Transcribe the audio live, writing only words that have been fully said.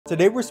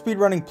Today we're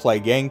speedrunning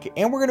Plague Inc.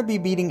 and we're going to be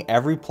beating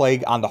every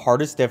plague on the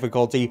hardest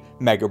difficulty,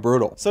 Mega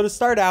Brutal. So to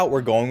start out, we're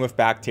going with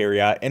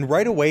Bacteria, and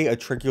right away a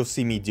trick you'll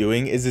see me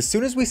doing is as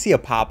soon as we see a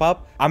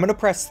pop-up, I'm going to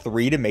press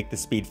 3 to make the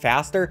speed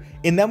faster,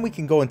 and then we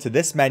can go into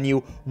this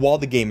menu while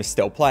the game is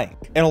still playing.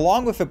 And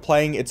along with it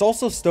playing, it's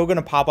also still going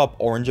to pop up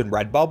orange and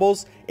red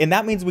bubbles, and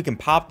that means we can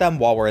pop them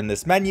while we're in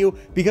this menu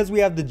because we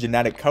have the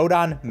genetic code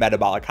on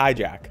Metabolic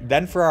Hijack.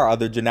 Then for our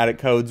other genetic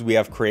codes, we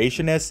have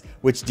Creationist,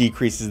 which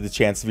decreases the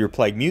chance of your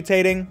plague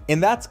mutating,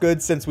 and that's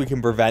good since we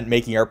can prevent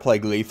making our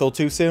plague lethal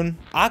too soon.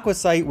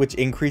 Aquasite, which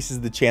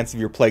increases the chance of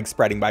your plague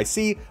spreading by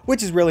sea,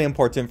 which is really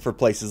important for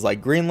places like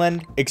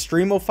Greenland.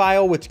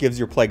 Extremophile, which gives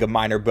your plague a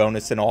minor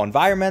bonus in all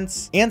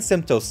environments. And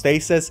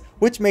Symptostasis,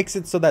 which makes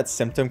it so that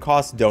symptom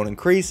costs don't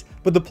increase,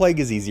 but the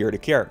plague is easier to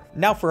cure.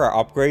 Now for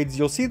our upgrades,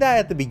 you'll see that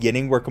at the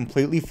beginning we're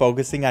completely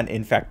focusing on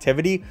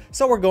infectivity,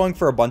 so we're going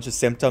for a bunch of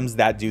symptoms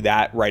that do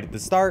that right at the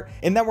start,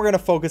 and then we're going to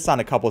focus on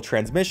a couple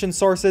transmission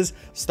sources,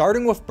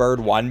 starting with Bird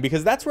 1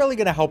 because that's really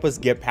going to help us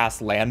get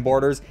past land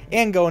borders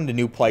and go into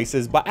new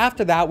places. But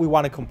after that, we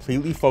want to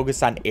completely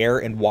focus on air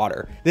and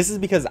water. This is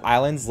because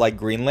islands like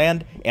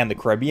Greenland and the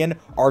Caribbean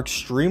are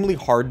extremely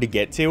hard to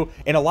get to,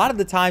 and a lot of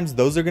the times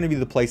those are going to be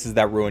the places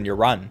that ruin your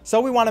run.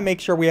 So we want to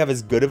make sure we have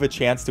as good of a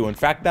chance to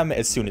infect them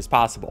as soon as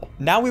possible.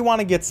 Now we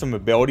want to get some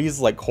abilities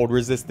like Cold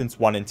Resistance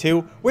 1 and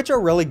 2, which are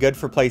really good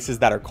for places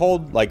that are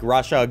cold like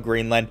Russia,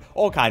 Greenland,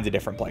 all kinds of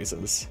different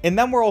places. And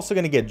then we're also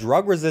going to get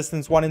Drug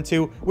Resistance 1 and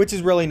 2, which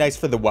is really nice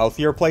for the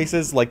wealthier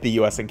places like the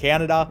US and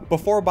Canada,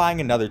 before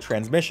buying another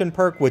transmission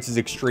perk, which is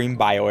Extreme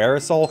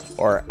Bioaerosol,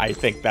 or I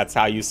think that's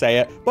how you say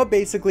it, but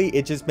basically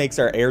it just makes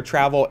our air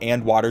travel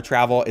and water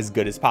travel as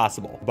good as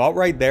possible. But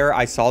right there,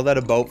 I saw that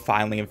a boat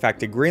finally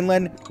infected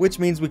Greenland, which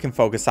means we can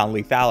focus on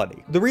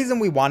lethality. The reason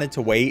we wanted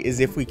to wait is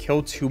if we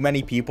kill too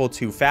many people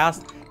too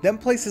fast, then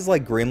places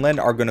like Greenland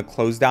are going to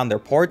close down their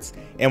ports,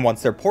 and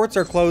once their ports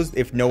are closed,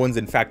 if no one's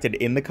infected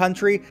in the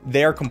country,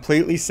 they are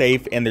completely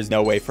safe and there's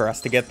no way for us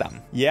to get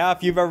them. Yeah,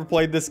 if you've ever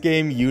played this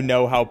game, you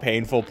know how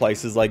painful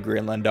places like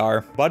Greenland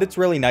are, but it's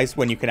really nice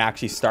when you can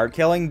actually start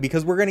killing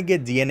because we're going to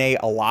get DNA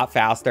a lot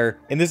faster,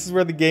 and this is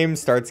where the game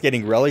starts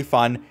getting really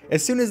fun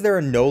as soon as there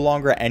are no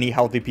longer any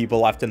healthy people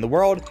left in the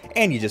world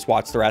and you just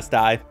watch the rest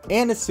die.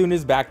 And as soon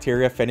as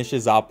Bacteria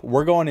finishes up,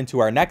 we're going into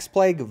our next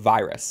plague,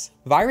 Virus.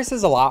 Virus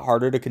is a lot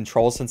harder to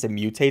control since it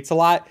mutates a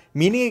lot,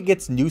 meaning it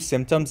gets new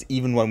symptoms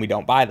even when we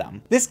don't buy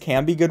them. This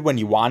can be good when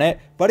you want it,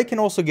 but it can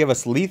also give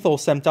us lethal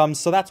symptoms,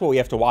 so that's what we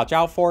have to watch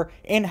out for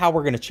and how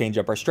we're going to change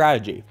up our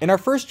strategy. And our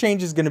first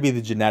change is going to be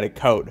the genetic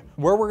code,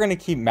 where we're going to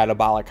keep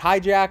Metabolic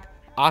Hijack,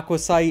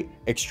 Aquasite,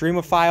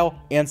 Extremophile,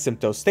 and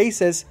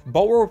Symptostasis,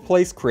 but we'll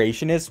replace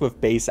Creationist with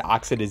Base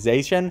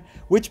Oxidization,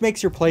 which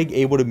makes your plague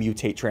able to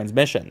mutate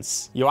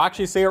transmissions. You'll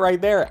actually see it right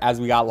there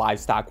as we got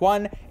Livestock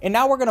 1, and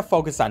now we're going to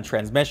focus on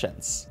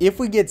transmissions. If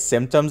we get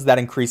symptoms that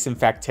increase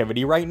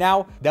infectivity right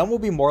now, then we'll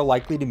be more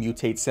likely to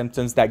mutate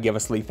symptoms that give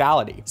us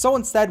lethality. So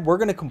instead, we're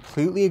going to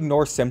completely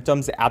ignore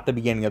symptoms at the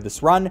beginning of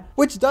this run,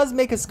 which does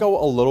make us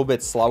go a little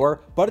bit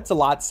slower, but it's a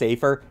lot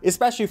safer,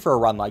 especially for a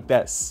run like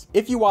this.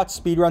 If you watch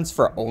speedruns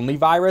for only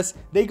Virus,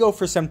 they go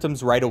for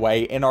symptoms right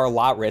away and are a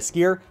lot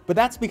riskier, but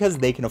that's because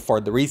they can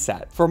afford the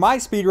reset. For my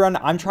speedrun,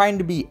 I'm trying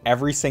to beat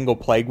every single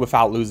plague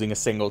without losing a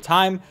single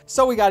time,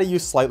 so we gotta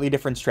use slightly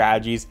different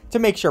strategies to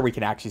make sure we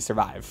can actually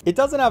survive. It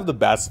doesn't have the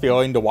best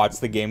feeling to watch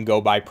the game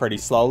go by pretty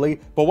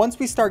slowly, but once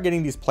we start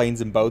getting these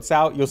planes and boats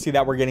out, you'll see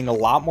that we're getting a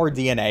lot more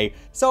DNA,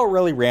 so it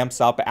really ramps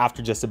up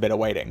after just a bit of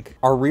waiting.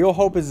 Our real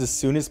hope is as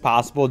soon as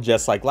possible,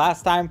 just like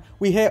last time,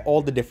 we hit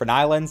all the different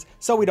islands,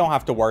 so we don't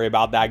have to worry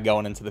about that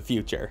going into the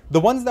future.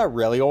 The ones that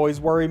really always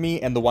worry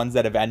me and the ones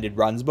that have ended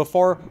runs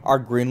before are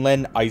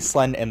Greenland,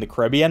 Iceland, and the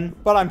Caribbean,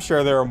 but I'm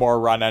sure there are more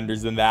run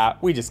enders than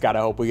that. We just gotta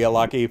hope we get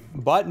lucky.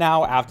 But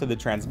now after the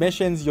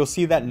transmissions, you'll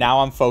see that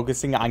now I'm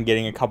focusing on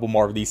getting a couple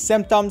more of these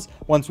symptoms.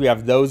 Once we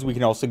have those, we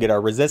can also get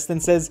our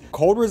resistances.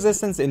 Cold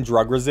resistance and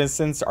drug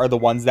resistance are the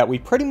ones that we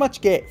pretty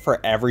much get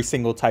for every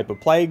single type of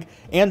plague,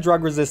 and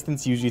drug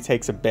resistance usually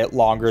takes a bit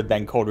longer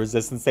than cold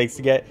resistance takes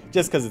to get,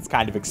 just because it's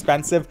kind of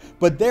expensive.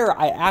 But there,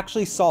 I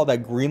actually saw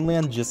that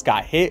Greenland just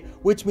got hit,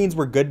 which means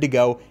we're good to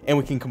go and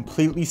we can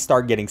completely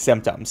start getting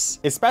symptoms,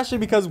 especially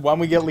because when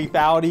we get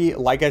lethality,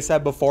 like I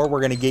said before, we're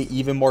going to get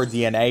even more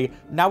DNA.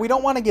 Now we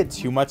don't want to get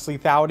too much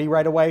lethality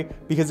right away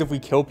because if we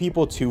kill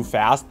people too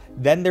fast,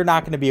 then they're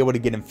not going to be able to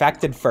get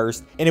infected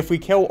first, and if we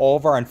kill all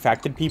of our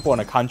infected people in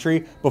a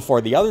country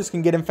before the others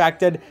can get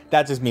infected,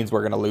 that just means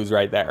we're going to lose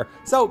right there.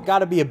 So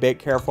gotta be a bit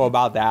careful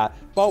about that.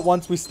 But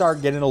once we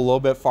start getting a little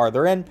bit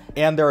farther in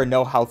and there are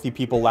no healthy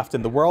people left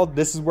in the world,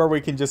 this is where we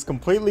can just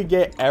completely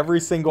get every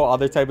single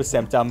other type of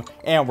symptom,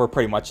 and we're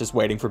pretty much just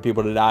waiting for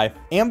people to die.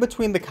 And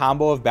between the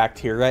combo of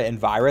Bacteria and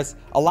Virus,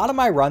 a lot of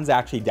my runs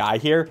actually die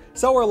here,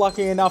 so we're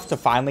lucky enough to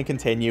finally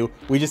continue.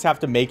 We just have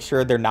to make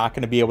sure they're not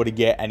going to be able to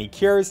get any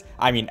cures.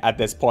 I mean, at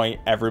this point,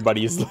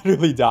 everybody is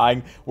literally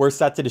dying. We're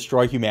set to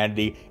destroy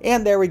humanity,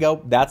 and there we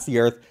go. That's the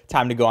Earth.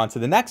 Time to go on to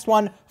the next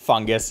one,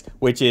 Fungus,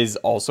 which is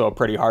also a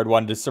pretty hard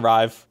one to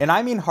survive. And I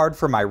I mean hard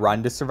for my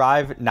run to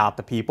survive, not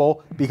the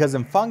people, because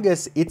in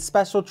fungus, its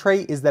special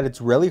trait is that it's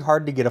really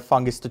hard to get a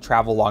fungus to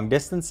travel long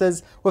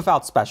distances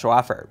without special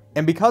effort.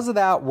 And because of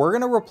that, we're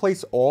going to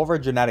replace all of our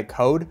genetic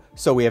code,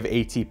 so we have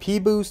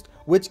ATP boost,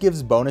 which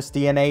gives bonus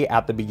DNA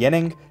at the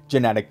beginning,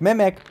 genetic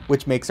mimic,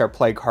 which makes our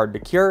plague hard to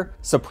cure,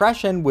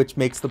 suppression, which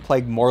makes the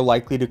plague more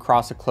likely to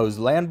cross a closed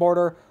land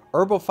border,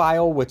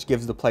 herbophile, which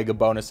gives the plague a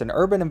bonus in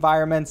urban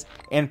environments,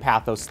 and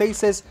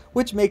pathostasis,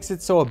 which makes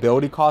it so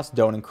ability costs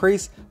don't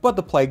increase, but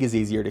the plague is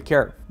easier to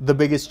cure. The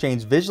biggest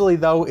change visually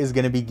though is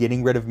going to be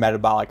getting rid of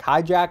metabolic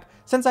hijack,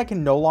 since I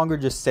can no longer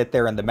just sit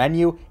there in the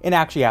menu and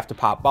actually have to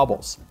pop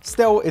bubbles.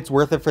 Still, it's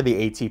worth it for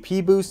the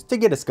ATP boost to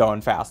get us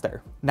going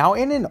faster. Now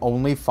in an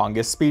only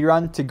fungus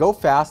speedrun, to go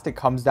fast it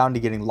comes down to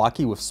getting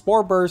lucky with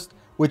Spore Burst,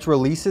 which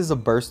releases a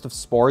burst of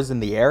spores in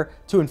the air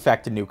to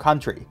infect a new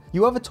country.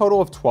 You have a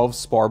total of 12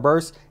 spore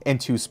bursts and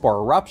 2 spore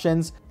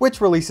eruptions, which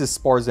releases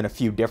spores in a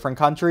few different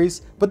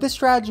countries, but this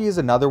strategy is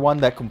another one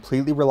that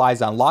completely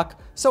relies on luck,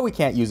 so we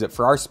can't use it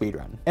for our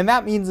speedrun. And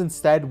that means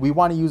instead we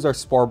want to use our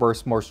spore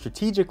burst more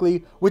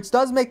strategically, which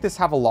does make this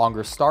have a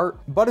longer start,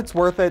 but it's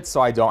worth it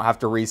so I don't have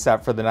to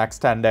reset for the next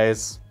 10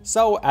 days.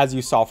 So as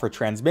you saw for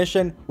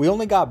transmission, we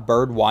only got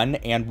bird 1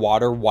 and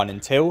water 1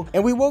 and 2,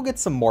 and we will get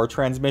some more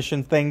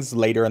transmission things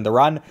later in the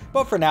run,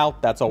 but for now,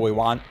 that's all we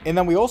want. And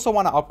then we also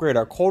want to upgrade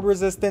our cold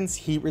resistance,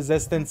 heat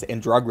resistance, and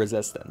drug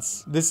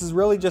resistance. This is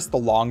really just the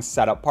long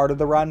setup part of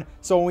the run,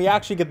 so when we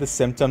actually get the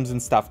symptoms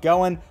and stuff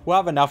going, we'll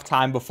have enough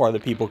time before the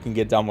people can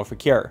get done with a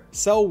cure.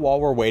 So while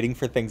we're waiting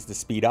for things to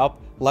speed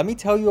up, let me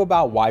tell you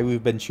about why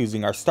we've been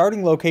choosing our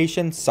starting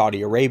location,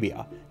 Saudi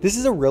Arabia. This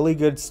is a really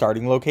good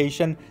starting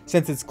location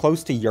since it's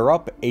close to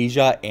Europe,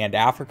 Asia, and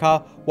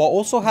Africa, while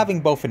also having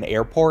both an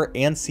airport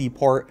and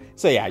seaport,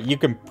 so yeah, you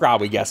can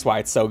probably guess why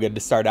it's so good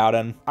to start out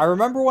in. I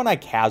remember when I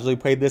casually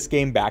played this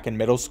game back in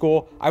middle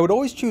school, I would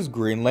always choose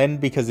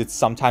Greenland because it's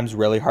sometimes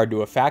really hard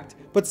to affect,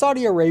 but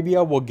Saudi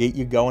Arabia will get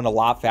you going a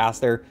lot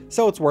faster,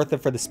 so it's worth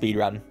it for the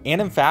speedrun.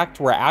 And in fact,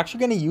 we're actually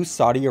going to use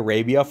Saudi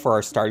Arabia for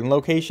our starting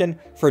location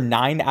for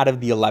 9 out of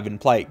the 11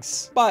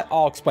 plagues, but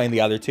I'll explain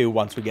the other 2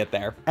 once we get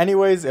there.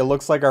 Anyways, it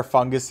looks like our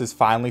fungus is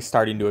finally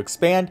starting to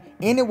expand,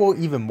 and it will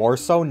even more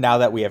so now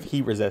that we have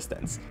heat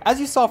resistance. As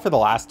you saw for the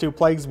last 2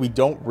 plagues, we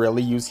don't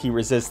really use heat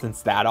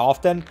resistance that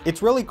often.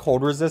 It's really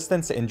cold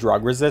resistance and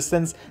drug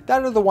resistance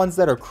that are the ones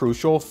that are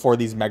crucial for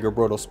these mega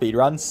brutal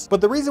speedruns.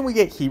 But the reason we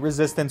get heat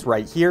resistance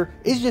right here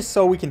is just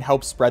so we can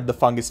help spread the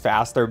fungus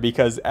faster,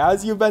 because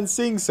as you've been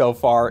seeing so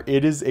far,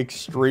 it is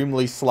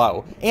extremely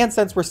slow. And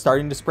since we're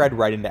starting to spread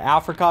right into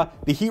Africa,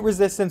 the heat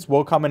resistance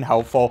will come in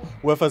helpful,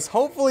 with us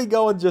hopefully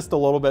going just a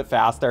little bit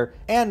faster.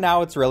 And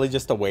now it's really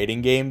just a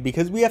waiting game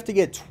because we have to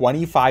get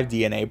 25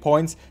 DNA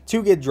points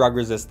to get drug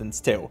resistance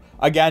too.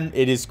 Again,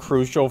 it is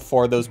crucial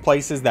for those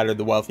places that are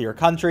the wealthier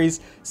countries,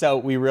 so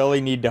we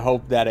really need to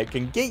hope that it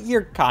can get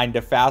here kind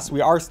of fast.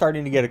 We are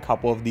starting to get a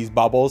couple of these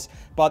bubbles,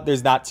 but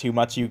there's not too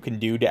much you can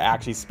do to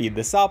actually speed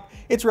this up.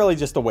 It's really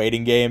just a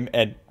waiting game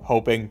and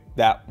hoping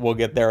that we'll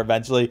get there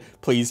eventually.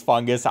 Please,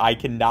 fungus, I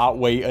cannot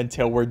wait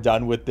until we're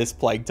done with this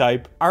plague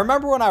type. I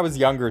remember when I was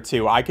younger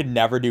too, I could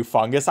never do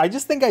fungus. I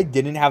just think I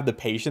didn't have the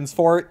patience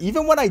for it.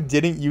 Even when I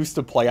didn't used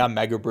to play on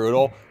Mega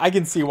Brutal, I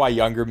can see why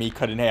younger me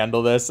couldn't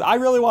handle this. I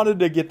really wanted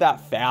to get that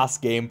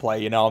fast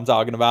gameplay, you know what I'm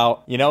talking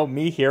about? You know,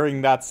 me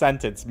hearing that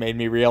sentence made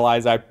me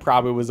realize I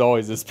probably was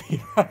always a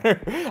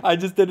speedrunner. I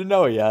just didn't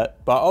know it yet.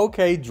 But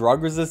okay,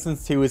 drug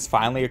resistance 2 is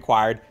finally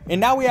acquired,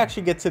 and now we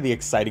actually get to the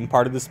exciting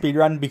part of the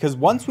speedrun, because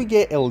once we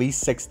get at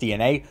least 6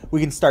 DNA, we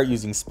can start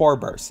using Spore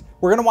Bursts.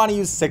 We're going to want to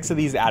use 6 of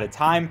these at a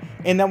time,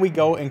 and then we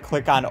go and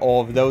click on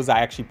all of those. I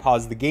actually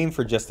paused the game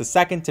for just a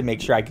second to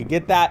make sure I could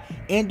get that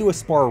and do a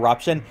Spore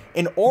Eruption,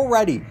 and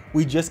already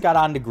we just got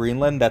onto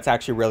Greenland. That's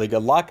actually really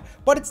good luck,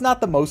 but it's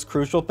not the most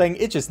crucial thing.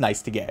 It's just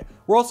nice to get.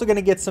 We're also going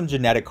to get some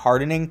genetic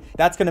hardening.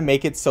 That's going to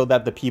make it so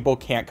that the people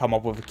can't come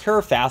up with a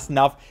cure fast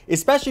enough,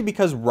 especially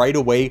because right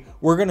away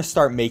we're going to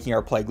start making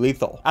our plague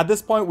lethal. At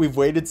this point, we've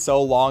waited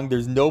so long,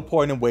 there's no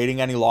point in waiting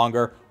any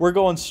longer. We're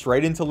going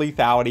straight into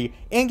lethality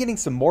and getting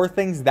some more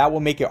things that will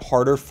make it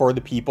harder for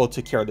the people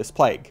to cure this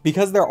plague,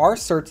 because there are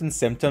certain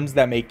symptoms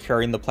that make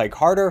curing the plague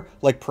harder,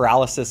 like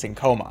paralysis and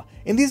coma.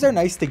 And these are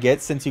nice to get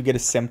since you get a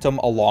symptom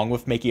along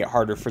with making it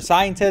harder for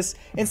scientists,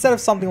 instead of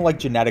something like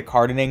genetic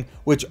hardening,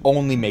 which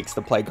only makes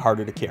the plague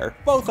harder to cure.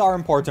 Both are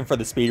important for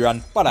the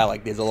speedrun, but I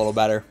like these a little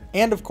better.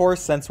 And of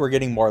course, since we're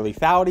getting more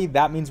lethality,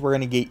 that means we're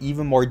going to get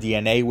even more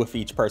DNA with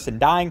each person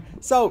dying.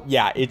 So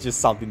yeah, it's just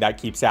something that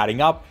keeps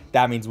adding up.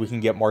 That means we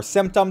can get more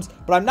symptoms,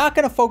 but I'm not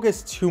going to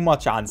focus too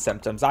much on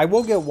symptoms. I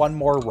will get one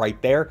more right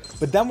there,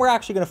 but then we're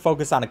actually going to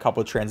focus on a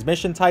couple of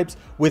transmission types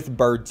with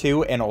bird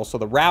 2 and also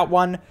the rat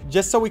one,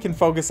 just so we can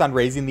focus on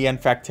raising the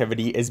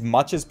infectivity as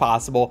much as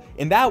possible.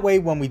 And that way,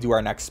 when we do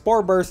our next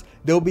spore burst,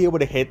 they'll be able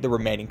to hit the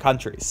remaining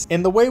countries.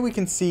 And the way we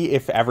can see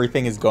if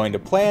everything is going to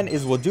plan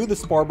is we'll do the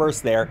spore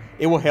burst there.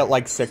 It will hit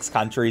like 6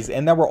 countries.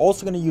 And then we're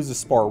also going to use a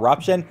spore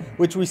eruption,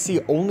 which we see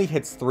only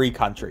hits 3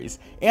 countries.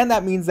 And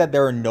that means that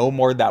there are no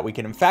more that we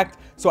can infect. infect,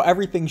 so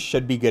everything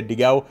should be good to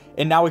go,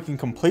 and now we can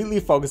completely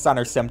focus on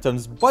our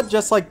symptoms. But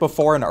just like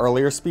before in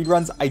earlier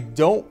speedruns, I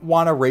don't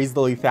want to raise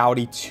the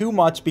lethality too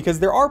much because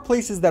there are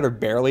places that are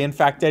barely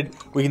infected.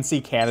 We can see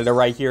Canada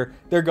right here.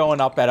 They're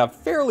going up at a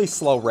fairly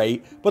slow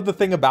rate, but the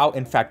thing about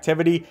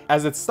infectivity,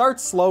 as it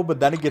starts slow, but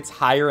then it gets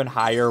higher and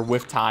higher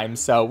with time,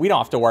 so we don't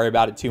have to worry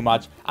about it too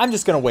much. I'm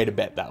just gonna wait a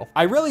bit though.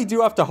 I really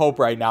do have to hope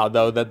right now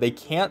though that they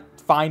can't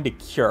find a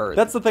cure.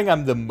 That's the thing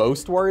I'm the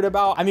most worried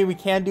about. I mean, we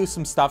can do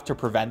some stuff to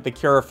prevent the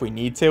cure if we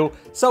need to,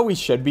 so we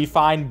should be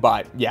fine,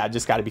 but yeah,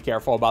 just got to be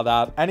careful about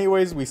that.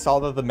 Anyways, we saw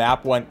that the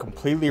map went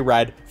completely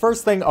red.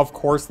 First thing, of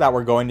course, that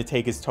we're going to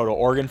take is total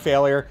organ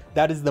failure.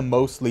 That is the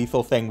most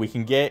lethal thing we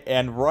can get,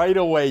 and right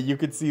away you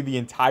could see the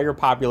entire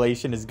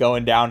population is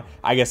going down.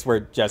 I guess we're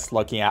just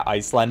looking at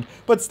Iceland,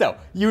 but still,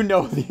 you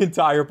know, the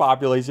entire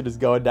population is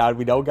going down.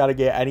 We don't got to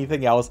get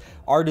anything else.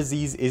 Our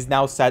disease is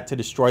now set to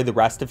destroy the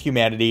rest of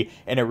humanity,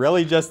 and it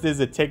really just is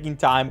a ticking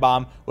time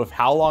bomb with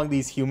how long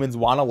these humans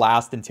want to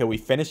last until we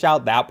finish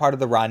out that part of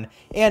the run.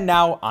 And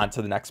now on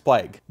to the next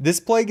plague.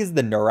 This plague is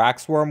the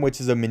Neurax worm, which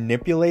is a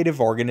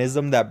manipulative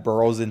organism that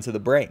burrows into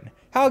the brain.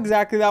 How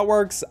exactly that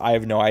works, I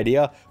have no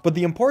idea, but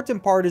the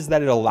important part is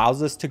that it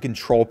allows us to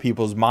control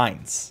people's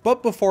minds.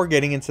 But before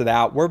getting into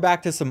that, we're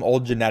back to some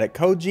old genetic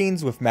code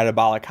genes with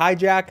metabolic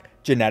hijack,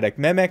 genetic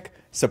mimic,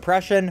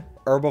 suppression,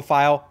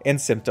 herbophile, and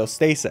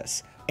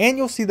symptostasis. And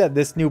you'll see that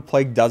this new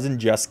plague doesn't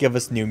just give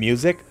us new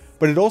music,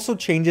 but it also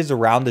changes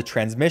around the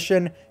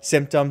transmission,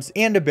 symptoms,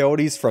 and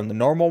abilities from the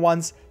normal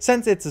ones,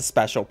 since it's a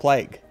special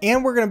plague.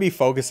 And we're going to be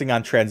focusing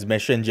on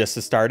transmission just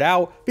to start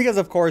out, because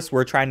of course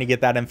we're trying to get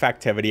that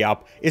infectivity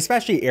up,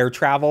 especially air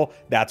travel.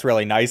 That's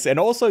really nice. And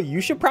also, you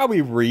should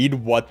probably read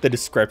what the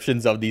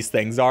descriptions of these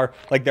things are.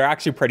 Like, they're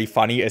actually pretty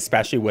funny,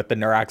 especially with the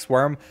Neurax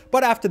worm.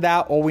 But after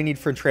that, all we need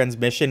for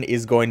transmission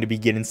is going to be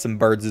getting some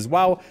birds as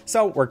well,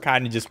 so we're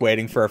kind of just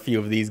waiting for a few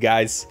of these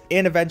guys.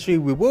 And eventually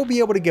we will be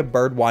able to get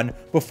bird 1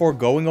 before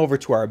going over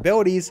to our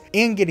abilities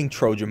and getting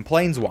Trojan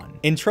Plains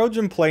 1. And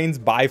Trojan Plains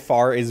by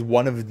far is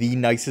one of the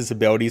nicest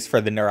abilities for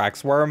the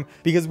Neurax worm,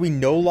 because we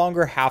no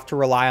longer have to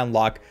rely on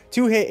luck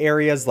to hit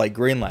areas like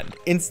Greenland.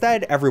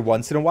 Instead, every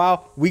once in a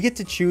while, we get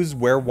to choose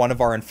where one of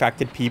our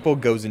infected people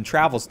goes and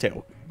travels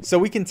to. So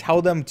we can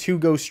tell them to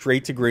go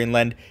straight to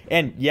Greenland,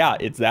 and yeah,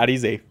 it's that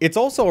easy. It's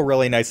also a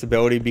really nice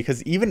ability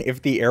because even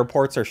if the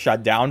airports are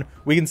shut down,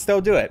 we can still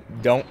do it.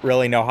 Don't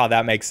really know how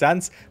that makes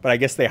sense, but I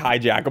guess they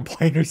hijack a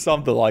plane or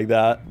something like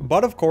that.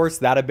 But of course,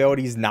 that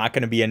ability is not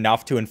going to be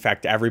enough to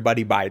infect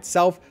everybody by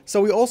itself,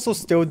 so we also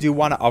still do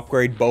want to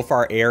upgrade both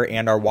our air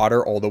and our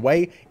water all the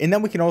way, and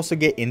then we can also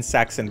get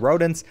insects and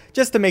rodents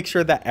just to make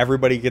sure that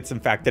everybody gets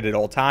infected at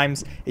all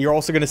times. You're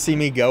also going to see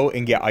me go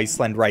and get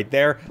Iceland right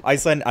there.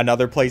 Iceland,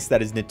 another place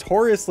that is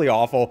notoriously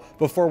awful,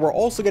 before we're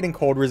also getting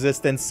cold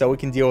resistance so we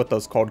can deal with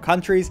those cold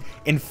countries,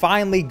 and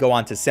finally go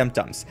on to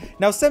symptoms.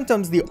 Now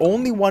symptoms, the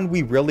only one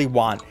we really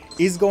want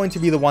is going to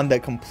be the one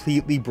that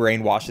completely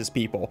brainwashes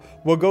people.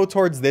 We'll go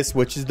towards this,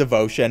 which is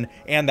devotion,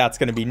 and that's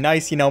going to be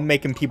nice, you know,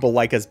 making people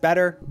like us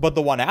better. But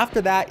the one after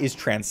that is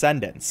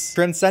transcendence.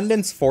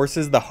 Transcendence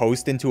forces the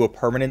host into a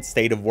permanent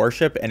state of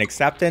worship and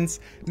acceptance,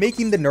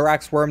 making the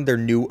Neurax worm their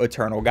new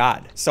eternal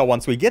god. So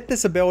once we get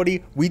this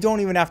ability, we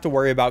don't even have to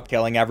worry about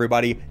killing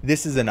everybody.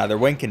 This is another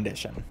win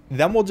condition.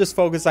 Then we'll just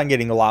focus on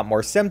getting a lot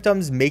more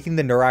symptoms, making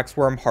the Neurax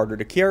worm harder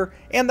to cure,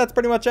 and that's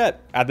pretty much it.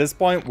 At this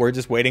point, we're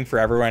just waiting for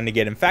everyone to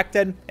get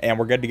infected, and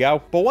we're good to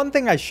go. But one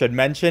thing I should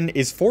mention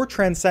is for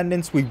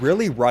Transcendence, we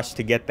really rush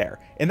to get there.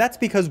 And that's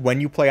because when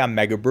you play on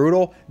Mega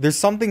Brutal, there's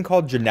something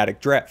called genetic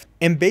drift.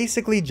 And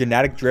basically,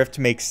 genetic drift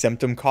makes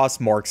symptom costs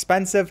more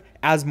expensive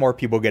as more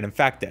people get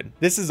infected.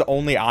 This is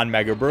only on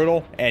Mega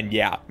Brutal, and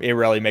yeah, it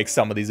really makes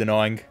some of these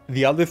annoying.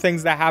 The other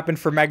things that happen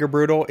for Mega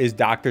Brutal is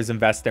doctors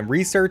invest in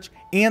research,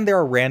 and there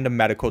are random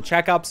medical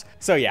checkups.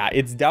 So yeah,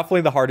 it's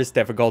definitely the hardest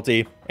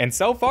difficulty, and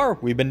so far,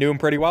 we've been doing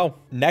pretty well.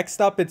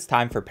 Next up, it's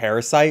time for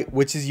Parasite,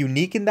 which is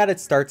unique in that it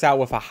starts out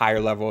with a higher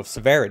level of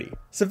severity.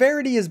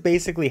 Severity is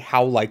basically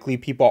how likely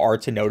people are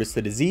to notice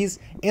the disease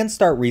and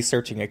start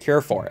researching a cure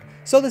for it.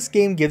 So this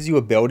game gives you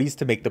abilities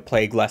to make the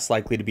plague less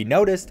likely to be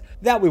noticed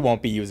that we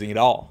won't be using at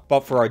all.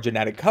 But for our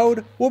genetic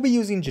code, we'll be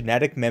using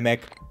genetic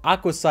mimic,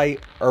 aquasite,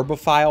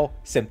 herbophile,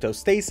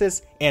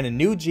 symptostasis, and a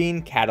new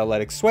gene,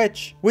 catalytic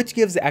switch, which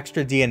gives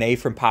extra DNA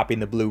from popping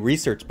the blue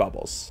research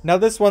bubbles. Now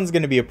this one's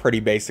going to be a pretty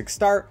basic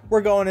start.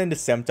 We're going into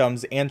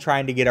symptoms and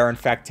trying to get our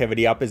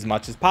infectivity up as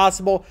much as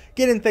possible,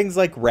 getting things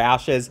like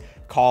rashes,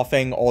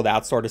 coughing, all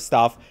that sort of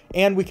stuff.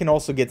 And we can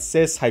also get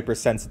cysts,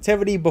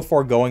 hypersensitivity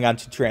before going on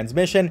to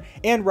transmission.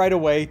 And right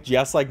away,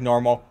 just like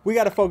normal, we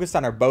got to focus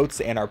on our boats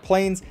and our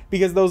planes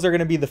because those are going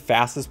to be the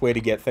fastest way to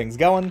get things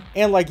going.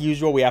 And like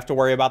usual, we have to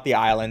worry about the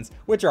islands,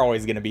 which are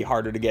always going to be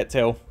harder to get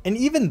to. And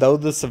even though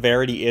the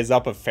severity is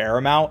up a fair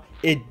amount,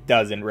 it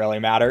doesn't really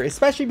matter,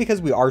 especially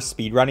because we are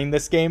speedrunning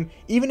this game.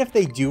 Even if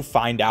they do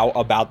find out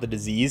about the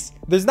disease,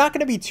 there's not going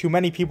to be too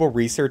many people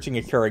researching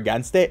a cure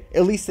against it,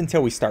 at least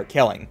until we start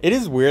killing. It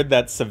is weird that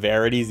that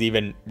severity is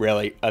even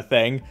really a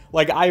thing.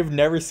 Like, I've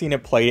never seen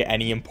it play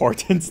any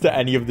importance to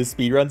any of the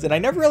speedruns, and I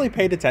never really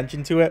paid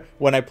attention to it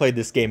when I played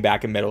this game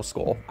back in middle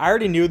school. I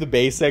already knew the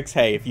basics.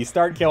 Hey, if you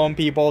start killing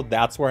people,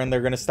 that's when they're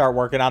going to start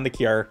working on the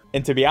cure.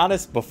 And to be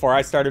honest, before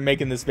I started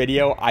making this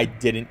video, I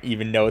didn't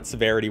even know what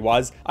severity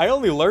was. I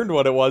only learned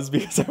what it was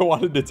because I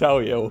wanted to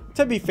tell you.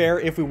 To be fair,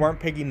 if we weren't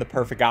picking the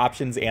perfect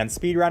options and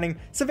speedrunning,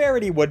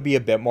 severity would be a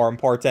bit more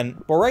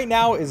important. But right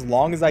now, as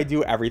long as I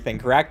do everything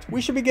correct, we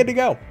should be good to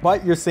go.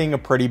 But you're seeing a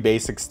pretty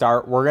basic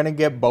start. We're going to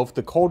get both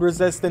the cold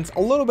resistance,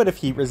 a little bit of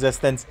heat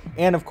resistance,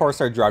 and of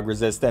course our drug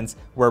resistance.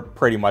 We're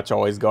pretty much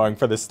always going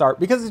for the start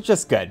because it's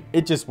just good.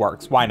 It just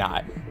works. Why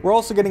not? We're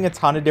also getting a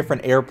ton of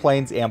different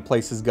airplanes and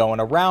places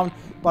going around.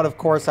 But of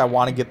course, I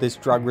want to get this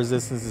drug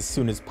resistance as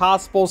soon as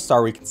possible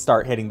so we can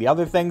start hitting the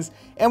other things.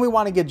 And we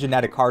want to get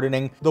genetic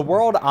hardening. The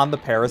world on the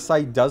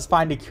parasite does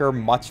find a cure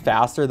much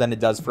faster than it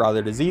does for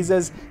other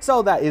diseases,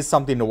 so that is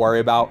something to worry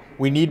about.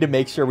 We need to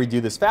make sure we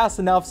do this fast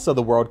enough so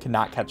the world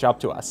cannot catch up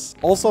to us.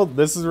 Also,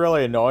 this is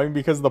really annoying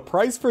because the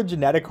price for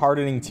genetic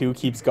hardening 2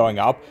 keeps going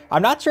up.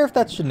 I'm not sure if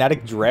that's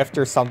genetic drift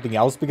or something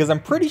else, because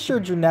I'm pretty sure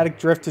genetic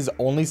drift is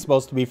only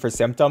supposed to be for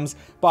symptoms,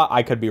 but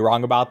I could be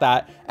wrong about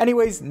that.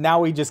 Anyways, now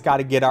we just got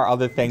to get our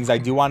other things. I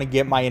do want to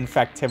get my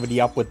infectivity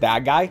up with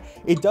that guy.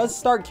 It does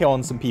start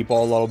killing some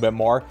people a little bit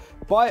more,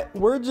 but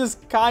we're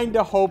just kind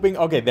of hoping.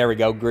 Okay, there we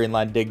go.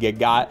 Greenland did get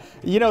got.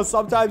 You know,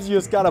 sometimes you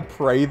just gotta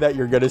pray that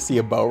you're gonna see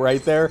a boat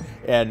right there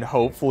and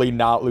hopefully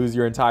not lose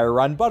your entire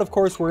run. But of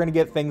course, we're gonna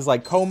get things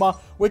like coma,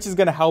 which is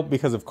gonna help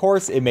because of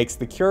course it makes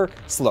the cure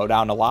slow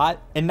down a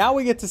lot. And now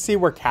we get to see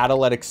where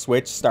catalytic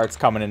switch starts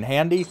coming in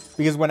handy,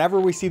 because whenever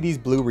we see these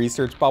blue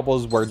research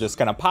bubbles, we're just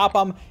gonna pop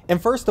them.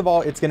 And first of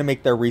all, it's gonna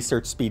make their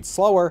research speed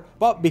slower,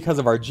 but because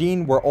of our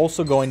gene, we're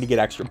also going to get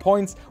extra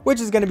points, which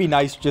is gonna be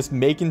nice, just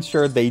making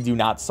sure they do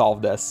not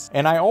solve this.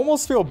 And I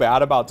almost feel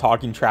bad about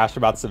talking trash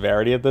about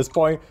severity at this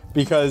point,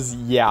 because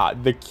yeah,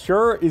 the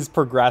cure is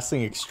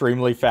progressing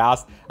extremely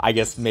fast. I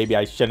guess maybe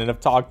I shouldn't have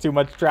talked too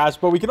much trash,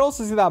 but we can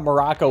also see that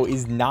Morocco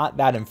is not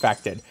that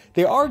infected.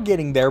 They are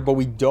getting there, but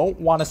we don't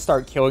want to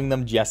start killing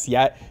them just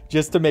yet,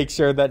 just to make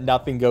sure that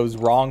nothing goes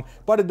wrong.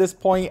 But at this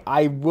point,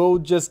 I will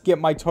just get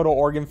my total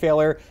organ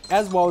failure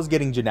as well as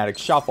getting genetic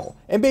shuffle.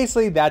 And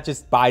basically that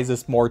just buys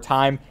us more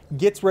time,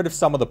 gets rid of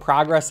some of the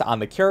progress on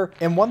the cure.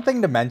 And one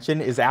thing to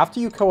mention is after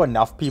you kill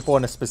enough people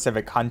in a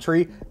specific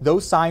country,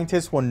 those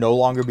scientists will no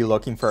longer be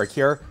looking for a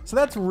cure. So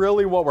that's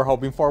really what we're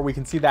hoping for. We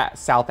can see that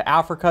South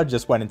Africa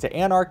just went into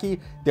anarchy.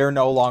 They're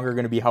no longer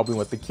going to be helping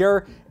with the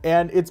cure,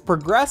 and it's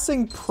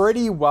progressing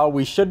pretty well.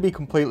 We should be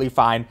completely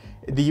fine.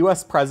 The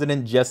US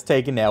president just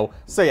taken ill,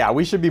 so yeah,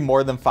 we should be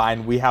more than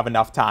fine. We have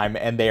enough time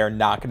and they are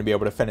not going to be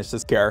able to finish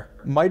this cure.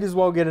 Might as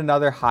well get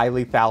another high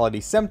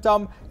lethality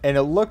symptom, and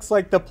it looks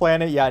like the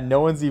planet, yeah,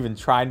 no one's even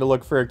trying to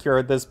look for a cure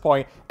at this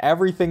point.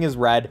 Everything is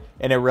red,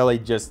 and it really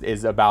just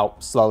is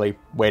about slowly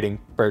waiting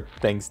for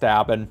things to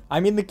happen. I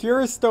mean, the cure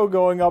is still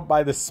going up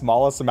by the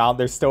smallest amount.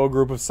 There's still a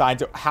group of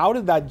scientists. How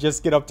did that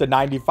just get up to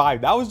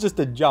 95? That was just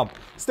a jump.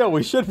 Still,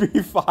 we should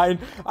be fine.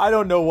 I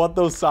don't know what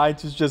those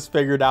scientists just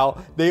figured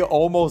out. They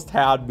almost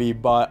had me,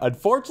 but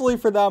unfortunately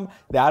for them,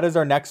 that is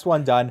our next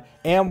one done,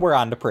 and we're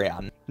on to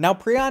Prion. Now,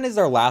 Prion is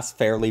our last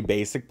fairly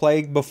basic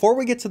plague before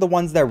we get to the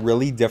ones that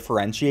really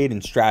differentiate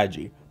in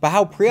strategy. But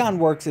how Prion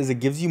works is it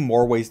gives you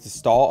more ways to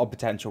stall a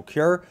potential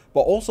cure,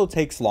 but also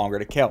takes longer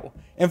to kill.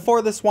 And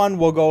for this one,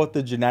 we'll go with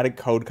the genetic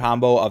code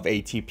combo of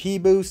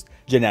ATP boost,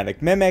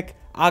 genetic mimic,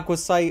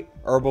 aquasite,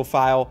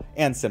 herbophile,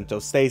 and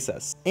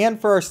symptostasis. And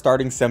for our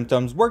starting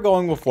symptoms, we're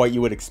going with what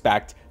you would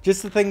expect,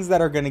 just the things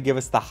that are going to give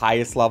us the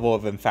highest level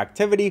of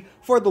infectivity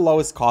for the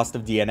lowest cost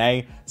of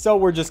DNA. So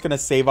we're just going to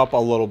save up a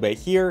little bit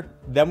here.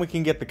 Then we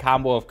can get the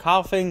combo of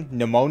coughing,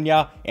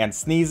 pneumonia, and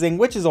sneezing,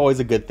 which is always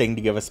a good thing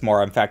to give us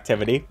more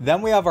infectivity.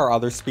 Then we have our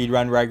other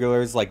speedrun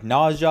regulars like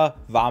nausea,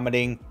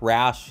 vomiting,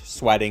 rash,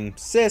 sweating,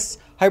 cysts,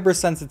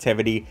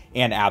 hypersensitivity,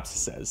 and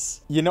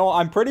abscesses. You know,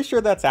 I'm pretty sure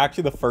that's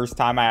actually the first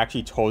time I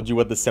actually told you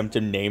what the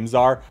symptom names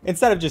are,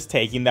 instead of just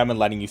taking them and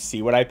letting you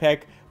see what I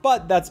pick.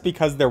 But that's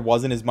because there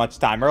wasn't as much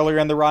time earlier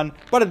in the run.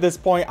 But at this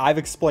point, I've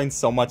explained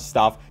so much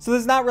stuff, so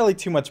there's not really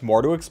too much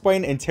more to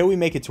explain until we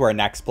make it to our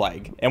next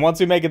plague. And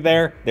once we make it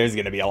there, there's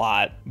gonna be a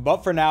lot.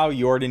 But for now,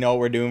 you already know what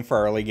we're doing for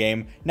early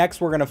game.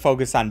 Next, we're gonna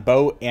focus on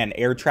boat and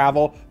air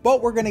travel,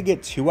 but we're gonna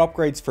get 2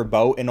 upgrades for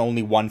boat and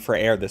only 1 for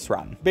air this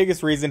run.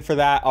 Biggest reason for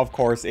that, of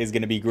course, is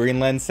gonna be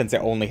Greenland, since it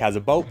only has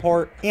a boat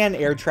port, and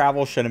air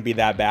travel shouldn't be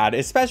that bad,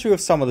 especially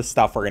with some of the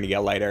stuff we're gonna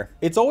get later.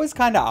 It's always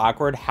kind of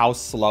awkward how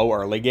slow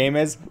early game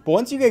is, but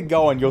once you get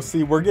going, you'll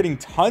see we're getting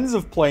tons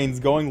of planes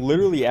going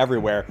literally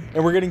everywhere,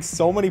 and we're getting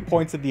so many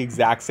points at the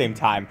exact same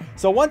time.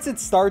 So once it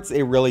starts,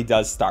 it really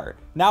does start.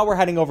 Now we're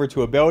heading over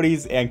to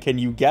abilities, and can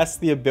you guess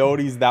the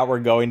abilities that we're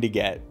going to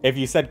get? If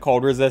you said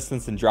cold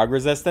resistance and drug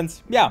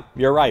resistance, yeah,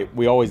 you're right,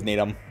 we always need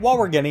them. While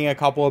we're getting a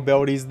couple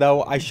abilities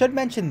though, I should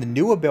mention the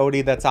new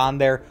ability that's on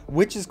there,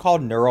 which is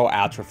called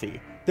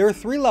neuroatrophy. There are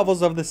 3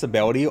 levels of this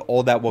ability,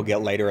 all that we'll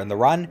get later in the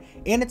run,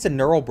 and it's a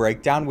neural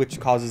breakdown which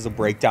causes a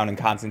breakdown in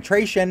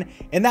concentration,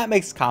 and that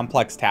makes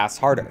complex tasks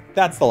harder.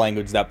 That's the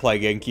language that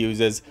Plague Inc.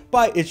 uses,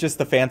 but it's just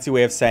the fancy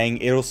way of saying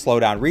it'll slow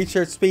down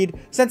research speed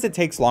since it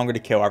takes longer to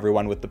kill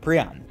everyone with the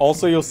prion.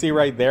 Also, you'll see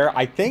right there,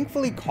 I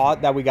thankfully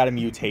caught that we got a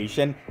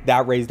mutation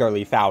that raised our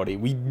lethality.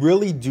 We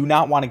really do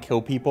not want to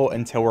kill people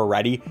until we're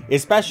ready,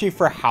 especially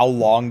for how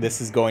long this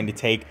is going to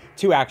take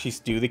to actually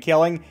do the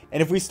killing,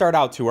 and if we start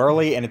out too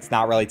early and it's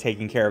not really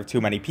taking care of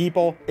too many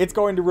people, it's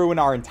going to ruin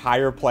our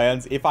entire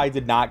plans. If I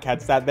did not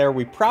catch that there,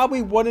 we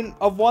probably wouldn't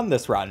have won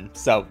this run,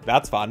 so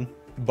that's fun.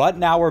 But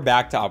now we're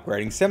back to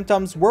upgrading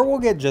symptoms, where we'll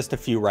get just a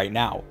few right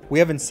now. We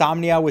have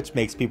insomnia, which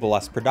makes people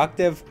less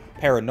productive,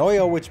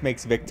 paranoia, which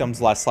makes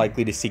victims less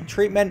likely to seek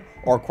treatment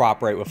or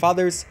cooperate with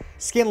others,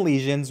 skin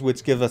lesions,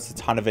 which give us a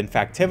ton of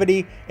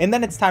infectivity, and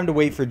then it's time to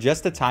wait for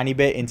just a tiny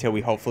bit until we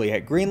hopefully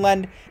hit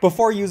Greenland,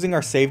 before using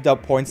our saved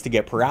up points to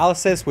get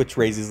paralysis, which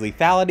raises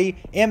lethality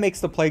and makes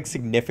the plague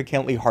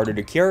significantly harder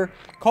to cure,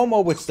 coma,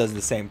 which does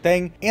the same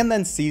thing, and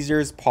then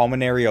seizures,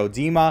 pulmonary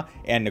edema,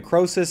 and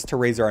necrosis to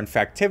raise our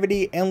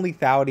infectivity and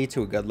lethality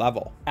to a good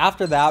level.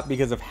 After that,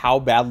 because of how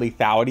bad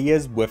lethality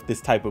is with this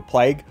type of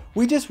plague,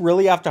 we just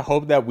really have to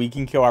hope that we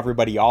can kill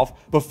everybody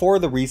off before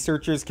the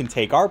researchers can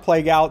take our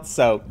plague out,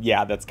 so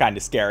yeah, that's kind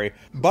of scary.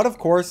 But of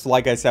course,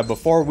 like I said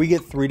before, we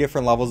get 3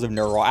 different levels of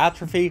neural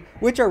atrophy,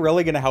 which are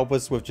really going to help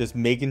us with just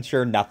making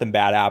sure nothing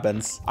bad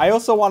happens. I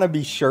also want to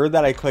be sure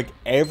that I click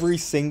every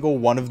single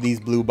one of these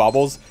blue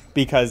bubbles,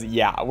 because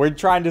yeah, we're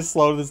trying to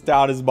slow this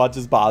down as much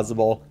as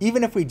possible.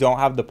 Even if we don't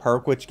have the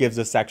perk which gives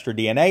us extra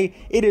DNA,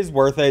 it is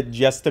worth it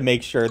just to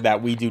make sure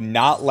that we do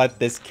not let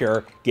this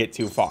cure get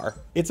too far.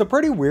 It's a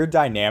pretty weird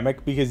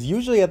dynamic because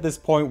usually at this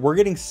point we're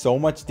getting so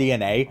much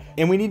DNA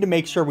and we need to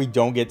make sure we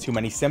don't get too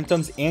many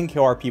symptoms and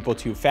kill our people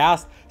too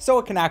fast so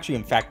it can actually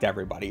infect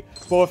everybody.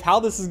 But with how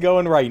this is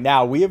going right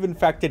now, we have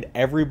infected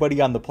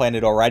everybody on the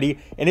planet already,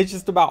 and it's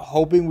just about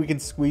hoping we can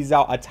squeeze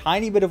out a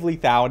tiny bit of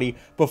lethality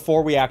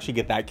before we actually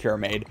get that cure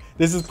made.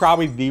 This is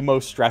probably the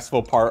most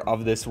stressful part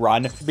of this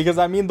run because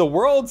I mean the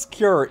world's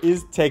cure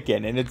is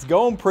ticking and it's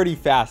going pretty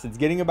fast. It's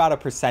getting about a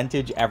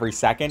percentage every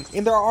second,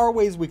 and there are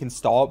ways we can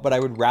stall it, but I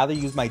would rather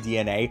use my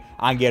DNA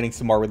on getting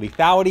some more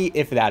lethality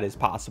if that is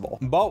possible.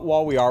 But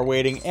while we are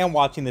waiting and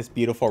watching this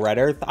beautiful red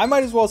earth, I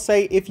might as well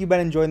say if you've been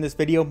enjoying this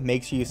video,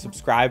 make sure you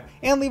subscribe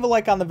and leave a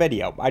like on the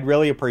video. I'd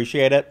really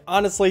appreciate it.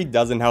 Honestly,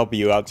 doesn't help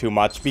you out too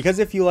much because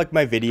if you like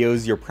my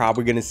videos, you're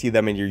probably going to see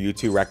them in your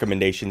YouTube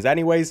recommendations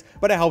anyways,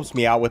 but it helps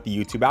me out with the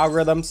YouTube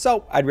algorithm,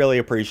 so I'd really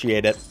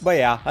appreciate it. But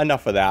yeah,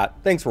 enough of that.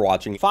 Thanks for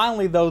watching.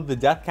 Finally though, the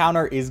death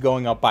counter is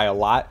going up by a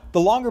lot. The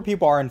longer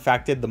people are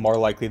infected, the more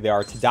likely they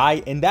are to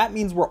die, and that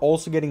means we're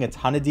also getting a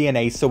ton of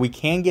DNA, so we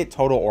can get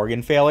total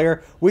organ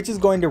failure, which is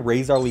going to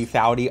raise our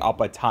lethality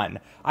up a ton.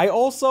 I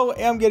also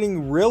am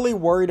getting really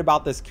worried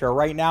about this cure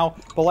right now,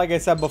 but like I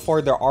said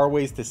before, there are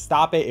ways to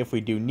stop it if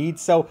we do need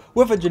so,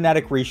 with a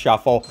genetic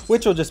reshuffle,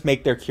 which will just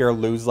make their cure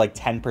lose like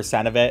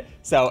 10% of it.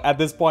 So at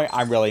this point,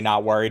 I'm really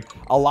not worried.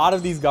 A lot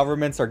of these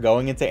governments are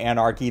going into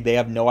anarchy. They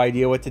have no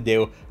idea what to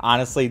do.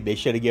 Honestly, they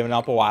should have given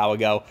up a while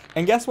ago.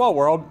 And guess what,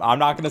 world? I'm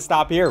not going to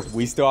stop here.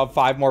 We still have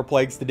 5 more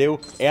plagues to do,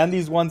 and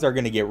these ones are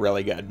going to get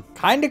really good.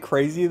 Kind of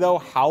crazy though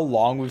how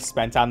long we've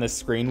spent on this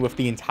screen with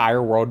the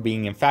entire world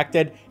being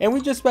infected, and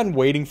we've just been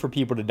waiting for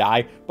people to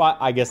die, but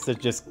I guess that's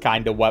just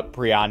kind of what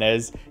prion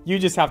is. You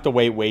just have to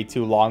wait way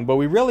too long, but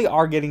we really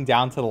are getting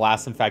down to the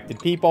last infected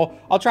people.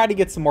 I'll try to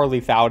get some more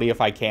lethality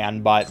if I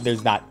can, but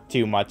there's not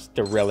too much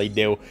to really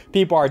do.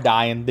 People are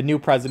dying. The new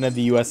president of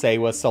the USA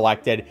was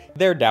selected.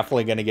 They're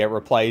definitely going to get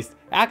replaced.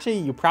 Actually,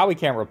 you probably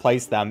can't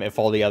replace them if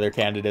all the other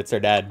candidates are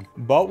dead.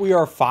 But we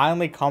are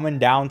finally coming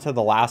down to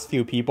the last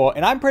few people,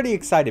 and I'm pretty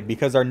excited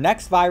because our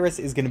next virus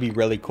is going to be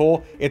really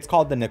cool. It's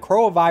called the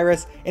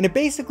necrovirus, and it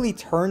basically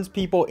turns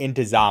people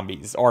into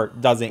zombies, or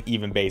doesn't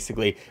even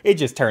basically, it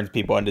just turns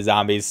people into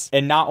zombies.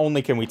 And not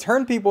only can we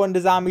turn people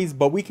into zombies,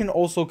 but we can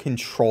also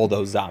control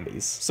those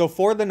zombies. So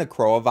for the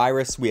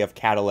necrovirus, we have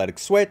catalytic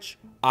switch,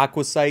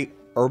 aquasite,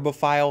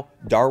 herbophile,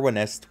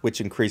 Darwinist,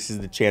 which increases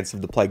the chance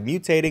of the plague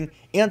mutating,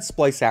 and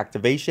splice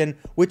activation,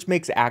 which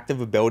makes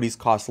active abilities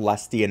cost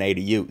less DNA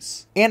to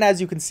use. And as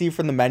you can see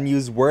from the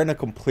menus, we're in a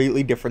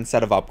completely different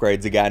set of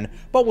upgrades again,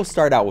 but we'll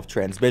start out with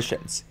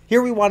transmissions.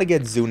 Here we want to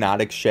get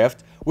zoonotic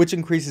shift, which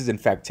increases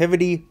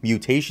infectivity,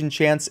 mutation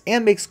chance,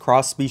 and makes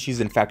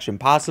cross-species infection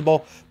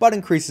possible, but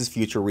increases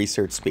future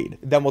research speed.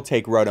 Then we'll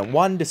take rodent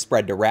 1 to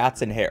spread to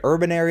rats and hit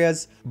urban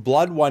areas,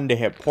 blood 1 to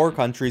hit poor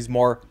countries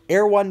more,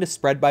 air 1 to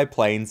spread by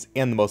planes,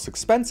 and the most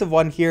expensive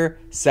one here,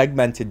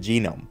 segmented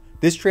genome.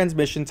 This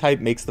transmission type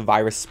makes the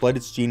virus split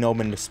its genome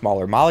into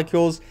smaller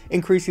molecules,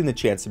 increasing the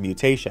chance of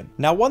mutation.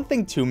 Now, one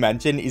thing to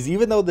mention is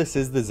even though this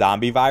is the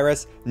zombie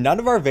virus, none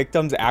of our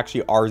victims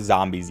actually are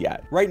zombies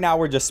yet. Right now,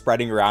 we're just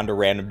spreading around a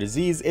random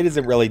disease. It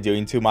isn't really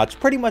doing too much,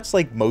 pretty much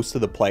like most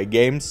of the plague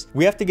games.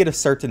 We have to get a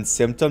certain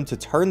symptom to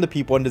turn the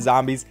people into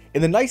zombies,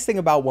 and the nice thing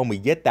about when we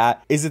get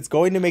that is it's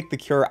going to make the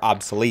cure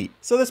obsolete.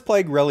 So this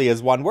plague really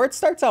is one where it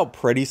starts out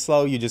pretty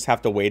slow. You just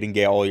have to wait and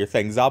get all your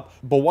things up,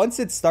 but once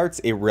it starts,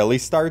 it really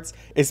starts,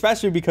 especially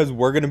because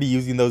we're going to be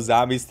using those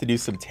zombies to do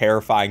some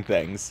terrifying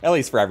things, at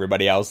least for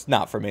everybody else,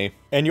 not for me.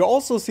 And you'll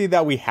also see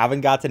that we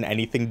haven't gotten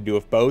anything to do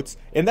with boats,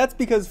 and that's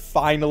because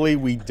finally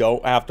we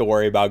don't have to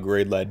worry about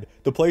Greenland,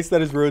 the place that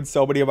has ruined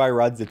so many of my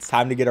runs. It's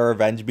time to get our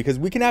revenge because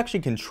we can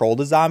actually control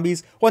the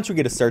zombies once we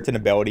get a certain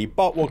ability,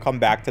 but we'll come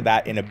back to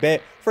that in a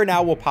bit. For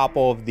now, we'll pop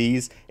all of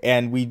these,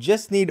 and we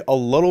just need a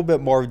little bit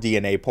more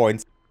DNA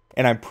points.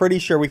 And I'm pretty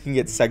sure we can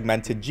get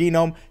segmented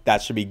genome.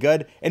 That should be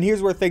good. And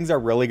here's where things are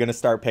really going to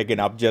start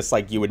picking up, just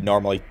like you would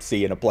normally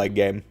see in a plague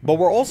game. But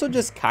we're also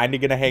just kind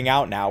of going to hang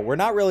out now. We're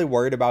not really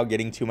worried about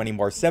getting too many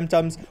more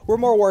symptoms. We're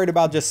more worried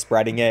about just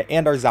spreading it,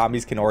 and our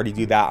zombies can already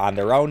do that on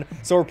their own.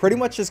 So we're pretty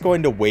much just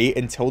going to wait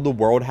until the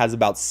world has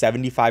about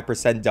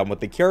 75% done with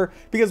the cure,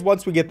 because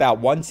once we get that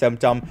one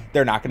symptom,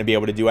 they're not going to be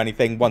able to do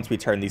anything once we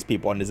turn these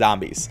people into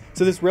zombies.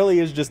 So this really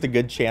is just a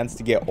good chance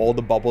to get all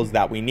the bubbles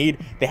that we need.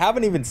 They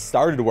haven't even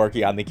started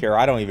working on the cure.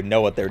 I don't even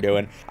know what they're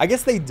doing. I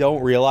guess they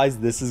don't realize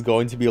this is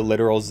going to be a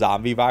literal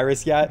zombie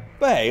virus yet,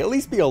 but hey, at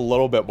least be a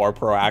little bit more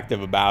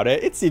proactive about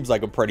it. It seems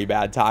like a pretty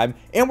bad time,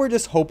 and we're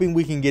just hoping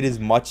we can get as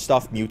much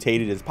stuff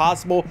mutated as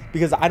possible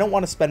because I don't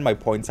want to spend my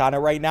points on it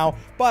right now,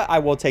 but I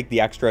will take the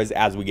extras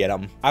as we get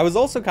them. I was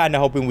also kind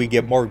of hoping we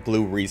get more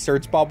blue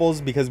research bubbles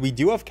because we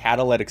do have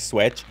catalytic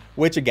switch,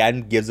 which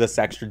again gives us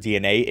extra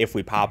DNA if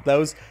we pop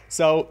those.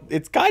 So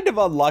it's kind of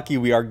unlucky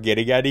we aren't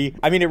getting any.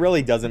 I mean, it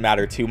really doesn't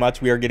matter too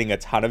much. We are getting a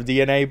ton of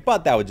DNA,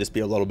 but that would just be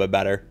a little bit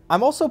better.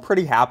 I'm also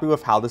pretty happy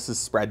with how this is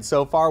spread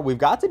so far. We've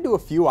got to do a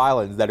few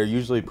islands that are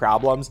usually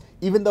problems,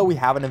 even though we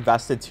haven't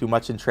invested too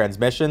much in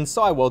transmission,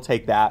 so I will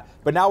take that.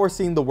 But now we're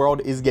seeing the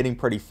world is getting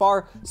pretty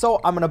far,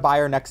 so I'm gonna buy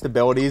our next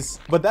abilities.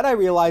 But then I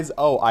realized,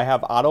 oh, I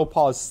have auto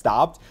pause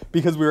stopped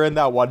because we were in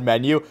that one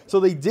menu. So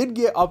they did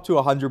get up to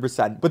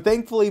 100%, but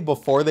thankfully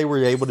before they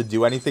were able to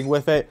do anything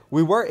with it,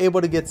 we were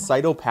able to get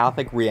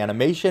cytopathic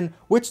reanimation,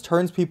 which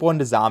turns people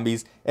into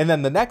zombies. And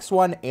then the next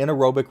one,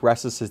 anaerobic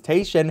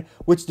resuscitation,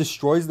 which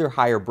destroys their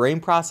higher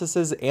brain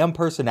processes and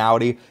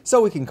personality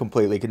so we can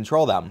completely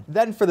control them.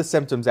 Then for the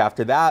symptoms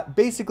after that,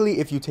 basically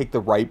if you take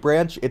the right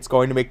branch, it's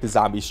going to make the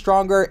zombies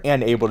stronger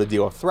and able to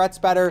deal with threats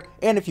better.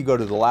 And if you go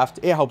to the left,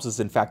 it helps us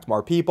infect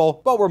more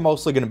people, but we're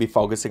mostly going to be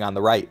focusing on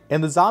the right.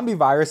 And the zombie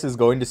virus is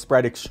going to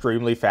spread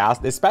extremely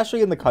fast,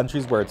 especially in the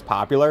countries where it's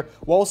popular.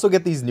 We'll also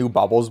get these new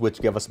bubbles,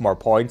 which give us more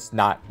points.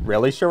 Not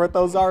really sure what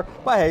those are,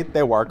 but hey,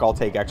 they work. I'll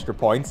take extra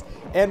points.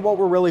 And what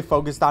we're really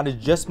focused on is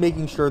just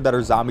making sure that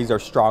our zombies are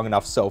strong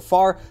enough so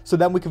far, so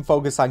then we can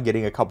focus on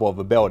getting a couple of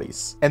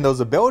abilities. And those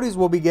abilities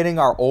we'll be getting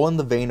are all in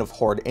the vein of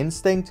Horde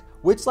Instinct,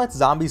 which lets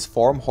zombies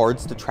form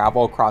hordes to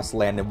travel across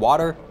land and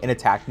water and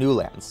attack new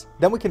lands.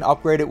 Then we can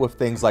upgrade it with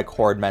things like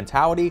Horde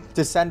Mentality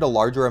to send a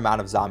larger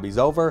amount of zombies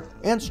over,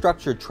 and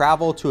Structured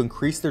Travel to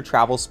increase their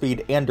travel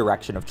speed and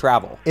direction of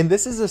travel. And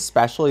this is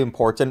especially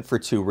important for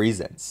two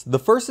reasons. The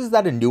first is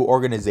that a new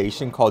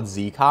organization called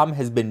ZCOM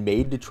has been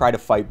made to try to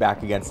fight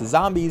back against the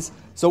zombies,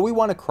 so we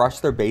want to crush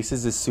their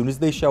bases as soon as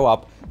they show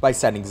up by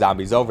sending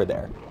zombies over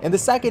there. And the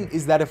second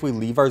is that if we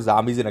leave our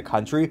zombies in a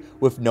country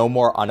with no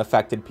more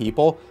unaffected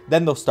people,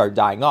 then they'll start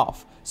dying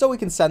off. So we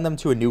can send them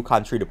to a new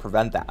country to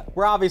prevent that.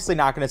 We're obviously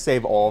not going to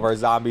save all of our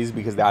zombies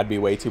because that would be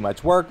way too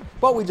much work,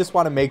 but we just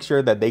want to make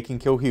sure that they can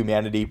kill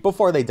humanity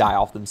before they die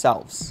off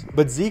themselves.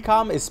 But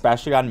ZCOM,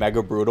 especially on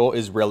Mega Brutal,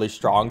 is really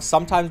strong.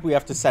 Sometimes we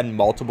have to send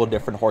multiple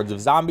different hordes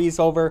of zombies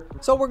over,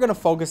 so we're going to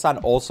focus on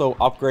also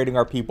upgrading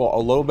our people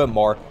a little bit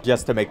more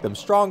just to make them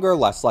stronger,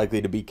 less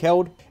likely to be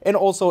killed, and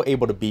also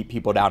able to beat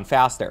people down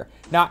faster.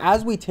 Now,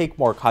 as we take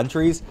more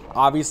countries,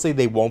 obviously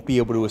they won't be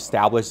able to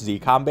establish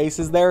ZCOM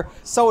bases there,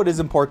 so it is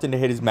important to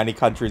hit as many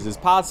countries as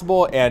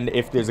possible, and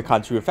if there's a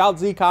country without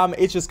ZCOM,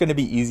 it's just going to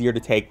be easier to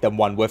take than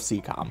one with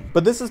ZCOM.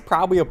 But this is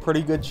probably a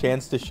pretty good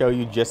chance to show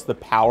you just the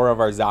power of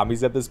our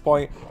zombies at this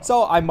point,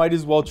 so I might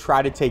as well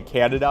try to take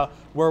Canada,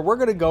 where we're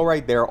going to go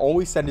right there. All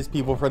we send is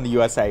people from the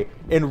USA,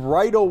 and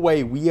right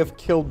away we have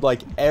killed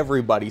like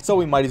everybody, so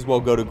we might as well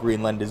go to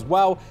Greenland as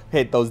well,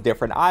 hit those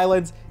different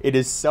islands. It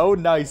is so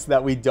nice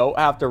that we don't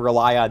have to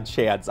rely on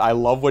chance. I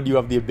love when you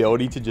have the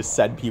ability to just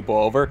send people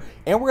over,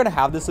 and we're going to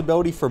have this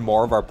ability for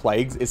more of our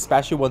plagues,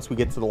 especially once we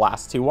get to the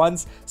last two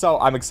ones, so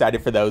I'm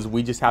excited for those.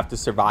 We just have to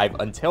survive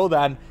until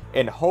then,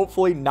 and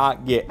hopefully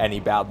not get any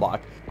bad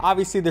luck.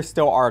 Obviously, there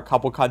still are a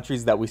couple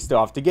countries that we still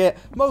have to get,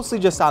 mostly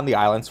just on the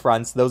islands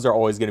fronts. Those are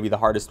always going to be the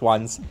hardest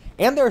ones.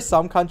 And there are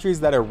some countries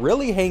that are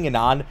really hanging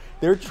on.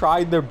 They're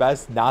trying their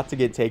best not to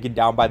get taken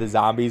down by the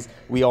zombies.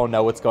 We all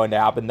know what's going to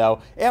happen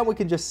though, and we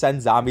can just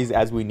send zombies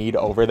as we need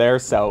over there,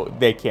 so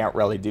they can't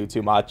really do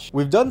too much.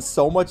 We've done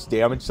so much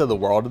damage to the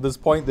world at this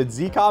point that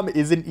ZCOM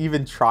isn't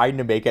even trying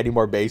to make any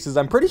more bases.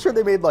 I'm pretty sure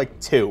they made like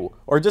 2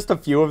 or just a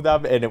few of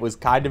them, and it was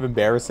kind of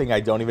embarrassing.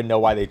 I don't even know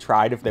why they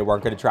tried if they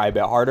weren't going to try a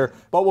bit harder,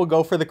 but we'll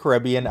go for the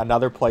Caribbean,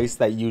 another place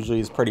that usually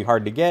is pretty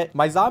hard to get.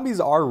 My zombies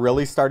are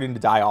really starting to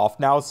die off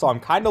now, so I'm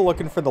kind of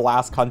looking for the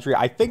last country.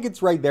 I think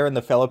it's right there in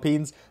the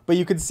Philippines, but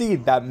you can see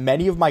that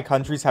many of my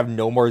countries have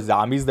no more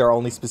zombies. There are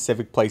only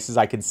specific places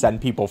I can send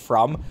people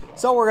from,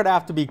 so we're gonna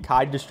have to be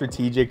kind of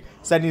strategic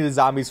sending the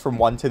zombies from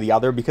one to the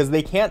other because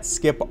they can't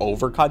skip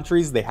over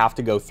countries, they have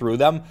to go through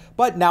them.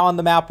 But now on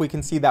the map we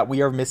can see that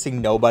we are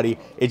missing nobody.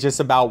 It's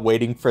just about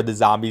waiting for the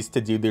zombies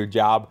to do their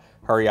job.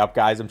 Hurry up,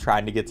 guys, I'm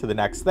trying to get to the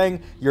next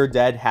thing. You're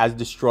dead has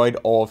destroyed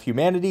all of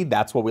humanity.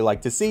 That's what we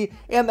like to see,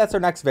 and that's our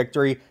next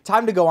victory.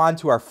 Time to go on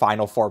to our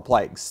final 4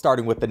 plagues,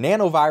 starting with the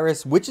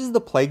nanovirus, which is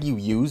the plague you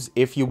use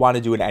if you want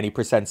to do an any %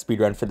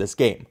 speedrun for this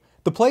game.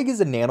 The plague is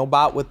a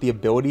nanobot with the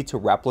ability to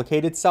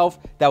replicate itself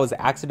that was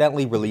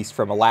accidentally released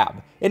from a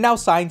lab, and now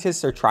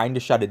scientists are trying to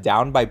shut it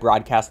down by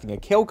broadcasting a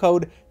kill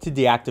code to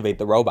deactivate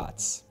the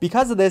robots.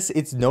 Because of this,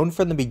 it's known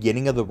from the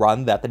beginning of the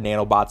run that the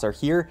nanobots are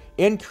here,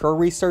 and cure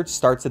research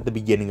starts at the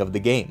beginning of the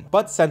game.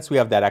 But since we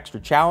have that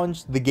extra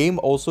challenge, the game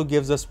also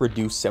gives us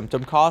reduced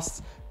symptom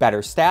costs,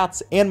 better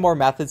stats, and more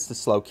methods to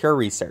slow cure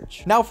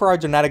research. Now for our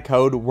genetic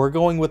code, we're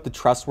going with the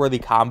trustworthy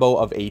combo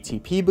of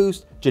ATP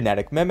boost,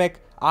 genetic mimic,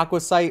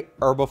 Aquasite,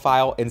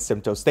 Herbophile, and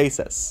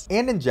Symptostasis.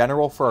 And in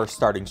general for our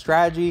starting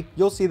strategy,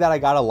 you'll see that I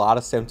got a lot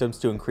of symptoms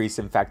to increase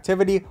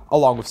infectivity,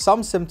 along with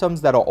some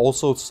symptoms that'll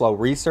also slow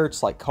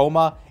research like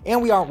coma,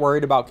 and we aren't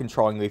worried about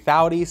controlling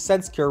lethality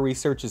since cure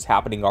research is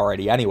happening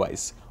already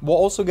anyways. We'll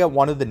also get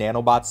one of the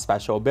nanobot's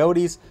special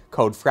abilities,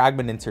 Code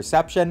Fragment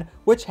Interception,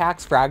 which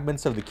hacks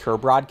fragments of the cure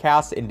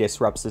broadcast and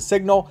disrupts the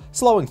signal,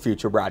 slowing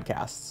future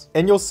broadcasts.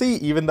 And you'll see,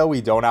 even though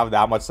we don't have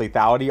that much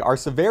lethality, our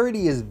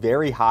severity is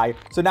very high,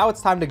 so now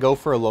it's time to go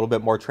for a little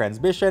bit more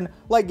transmission,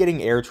 like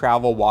getting air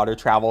travel, water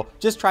travel,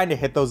 just trying to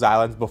hit those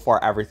islands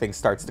before everything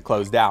starts to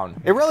close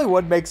down. It really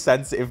would make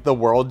sense if the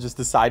world just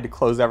decided to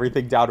close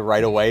everything down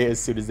right away as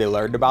soon as they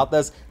learned about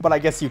this, but I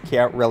guess you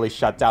can't really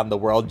shut down the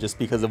world just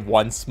because of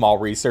one small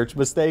research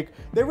mistake.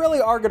 They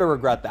really are going to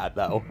regret that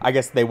though. I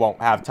guess they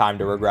won't have time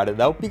to regret it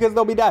though, because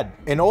they'll be dead.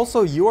 And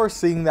also, you are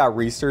seeing that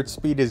research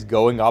speed is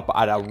going up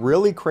at a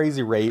really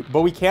crazy rate,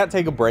 but we can't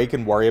take a break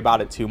and worry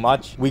about it too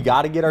much. We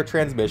got to get our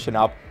transmission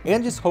up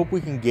and just hope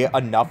we can get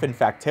enough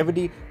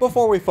infectivity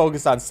before we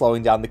focus on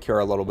slowing down the cure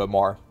a little bit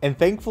more. And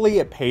thankfully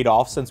it paid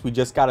off since we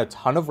just got a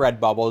ton of red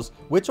bubbles,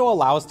 which will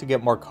allow us to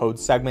get more code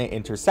segment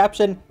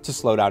interception to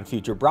slow down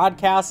future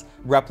broadcasts,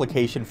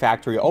 replication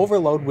factory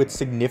overload, which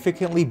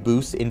significantly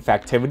boosts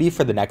infectivity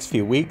for the next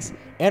few weeks,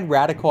 and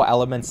radical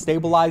elements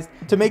stabilized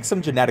to make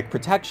some genetic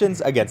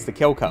protections against the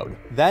kill code.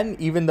 Then,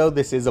 even though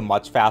this is a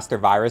much faster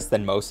virus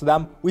than most of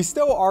them, we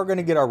still are going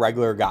to get our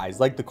regular guys,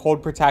 like the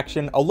cold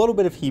protection, a little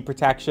bit of heat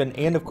protection,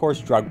 and of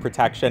course drug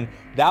protection.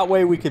 That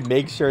way we can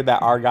make sure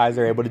that our guys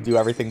are able to do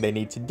everything they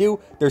need to do.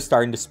 They're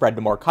starting to spread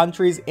to more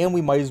countries, and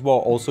we might as well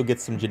also get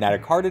some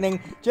genetic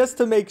hardening just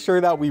to make sure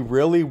that we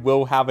really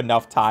will have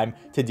enough time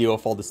to deal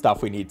with all the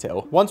stuff we need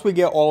to. Once we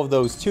get all of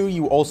those too,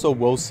 you also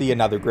will see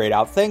another grayed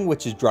out thing,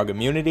 which is drug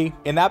immunity,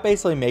 and that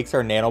basically makes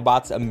our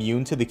nanobots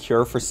immune to the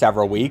cure for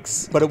several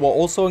weeks, but it will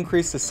also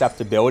increase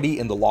susceptibility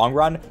in the long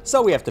run,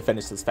 so we have to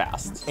finish this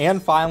fast.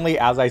 And finally,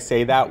 as I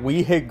say that,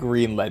 we hit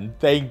Greenland.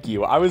 Thank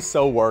you. I was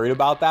so worried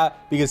about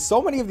that because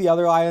so many of the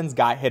other islands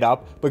got hit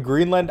up, but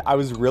Greenland, I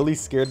was really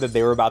scared that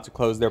they were about to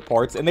close their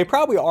ports, and they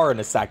probably are in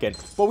a second,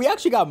 but we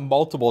actually got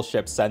multiple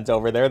ships sent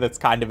over there. That's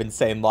kind of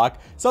insane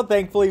luck, so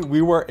thankfully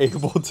we were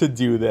able to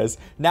do this.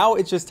 Now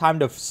it's just time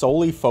to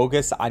solely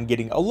focus on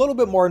getting a little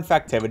bit more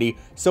infectivity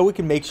so we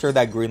can make sure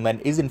that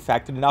Greenland is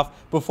infected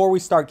enough before we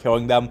start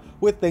killing them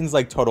with things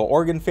like total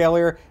organ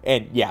failure,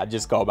 and yeah,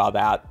 just go about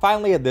that.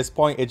 Finally, at this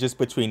point, it's just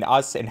between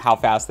us and how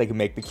fast they can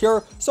make the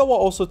cure, so we'll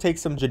also take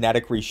some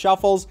genetic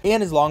reshuffles,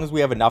 and as long as we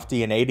have enough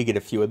DNA to get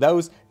a few of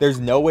those, there's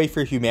no way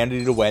for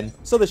humanity to win,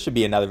 so this should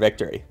be another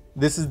victory.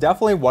 This is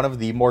definitely one of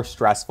the more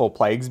stressful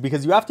plagues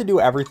because you have to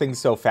do everything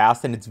so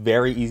fast and it's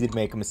very easy to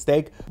make a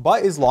mistake,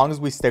 but as long as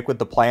we stick with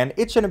the plan,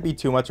 it shouldn't be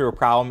too much of a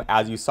problem,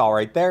 as you saw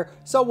right there.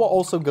 So we'll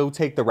also go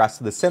take the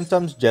rest of the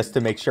symptoms just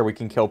to make sure we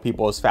can kill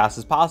people as fast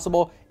as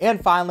possible.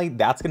 And finally,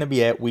 that's going to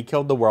be it. We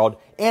killed the world,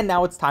 and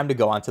now it's time to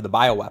go on to the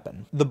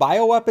bioweapon. The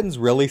bioweapon's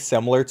really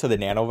similar to the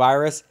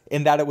nanovirus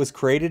in that it was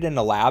created in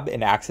a lab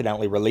and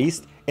accidentally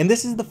released, and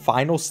this is the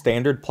final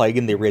standard plague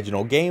in the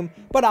original game,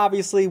 but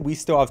obviously we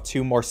still have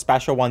 2 more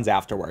special ones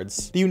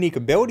afterwards. The unique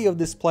ability of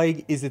this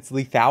plague is its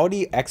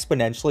lethality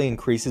exponentially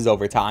increases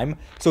over time,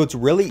 so it's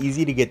really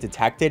easy to get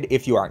detected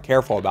if you aren't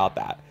careful about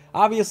that.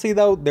 Obviously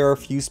though, there are a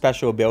few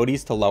special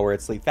abilities to lower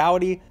its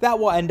lethality that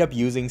we'll end up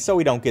using so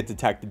we don't get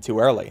detected too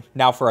early.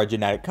 Now for our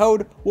genetic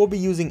code, we'll be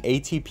using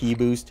ATP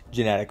Boost,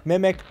 Genetic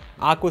Mimic,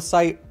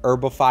 Aquasite,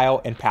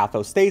 Herbophile, and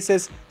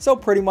Pathostasis, so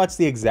pretty much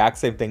the exact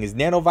same thing as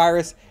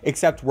Nanovirus,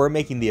 except we're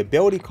making the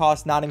ability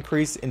cost not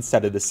increase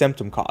instead of the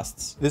symptom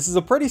costs. This is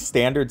a pretty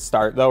standard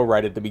start though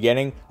right at the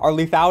beginning. Our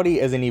lethality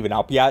isn't even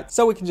up yet,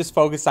 so we can just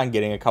focus on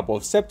getting a couple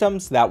of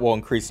symptoms that will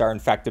increase our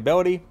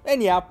infectability,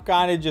 and yeah,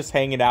 kinda just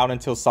hang it out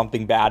until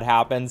something bad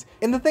happens.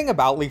 And the thing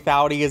about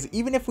lethality is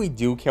even if we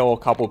do kill a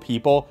couple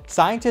people,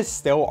 scientists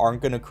still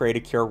aren't gonna create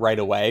a cure right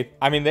away.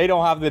 I mean, they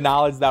don't have the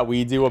knowledge that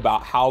we do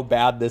about how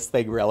bad this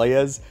thing really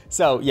is.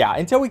 So yeah,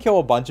 until we kill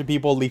a bunch of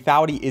people,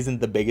 lethality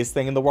isn't the biggest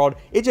thing in the world.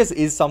 It just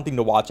is something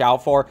to watch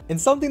out for and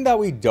something that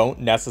we don't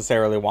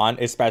necessarily want,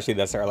 especially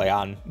this early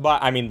on.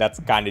 But I mean, that's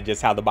kind of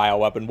just how the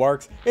bioweapon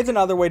works. It's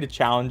another way to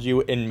challenge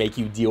you and make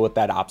you deal with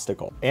that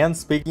obstacle. And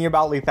speaking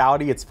about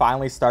lethality, it's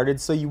finally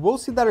started, so you will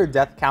see that our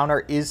death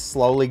counter is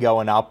slowly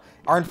going up.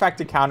 Our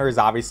infected counter is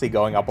obviously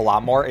going up a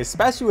lot more,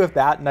 especially with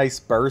that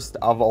nice burst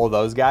of all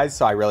those guys,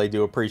 so I really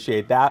do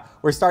appreciate that.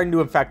 We're starting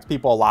to infect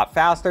people a lot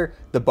faster.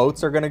 The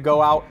boats are going to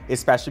go out,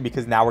 especially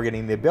because now we're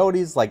getting the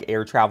abilities like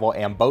air travel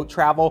and boat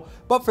travel.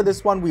 But for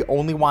this one, we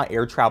only want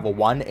air travel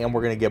 1, and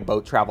we're going to get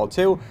boat travel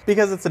 2,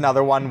 because it's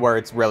another one where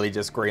it's really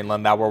just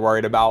Greenland that we're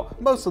worried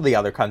about. Most of the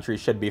other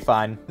countries should be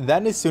fine.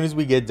 Then as soon as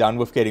we get done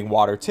with getting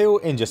water 2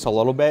 in just a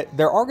little bit,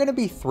 there are going to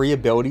be 3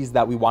 abilities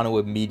that we want to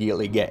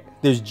immediately get.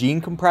 There's gene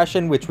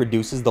compression, which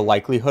reduces the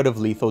likelihood of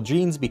lethal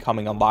genes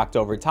becoming unlocked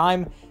over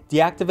time,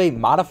 deactivate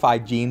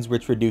modified genes,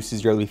 which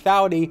reduces your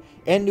lethality,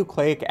 and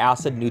nucleic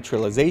acid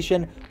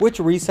neutralization, which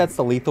resets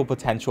the lethal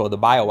potential of the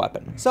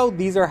bioweapon. So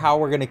these are how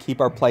we're going to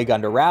keep our plague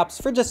under wraps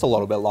for just a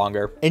little bit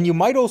longer. And you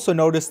might also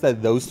notice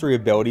that those 3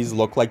 abilities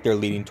look like they're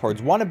leading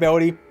towards one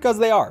ability, because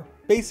they are.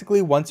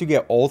 Basically, once you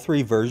get all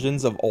 3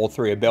 versions of all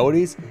 3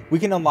 abilities, we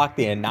can unlock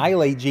the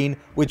Annihilate gene,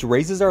 which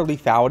raises our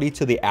lethality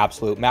to the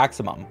absolute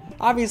maximum.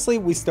 Obviously,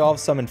 we still have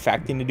some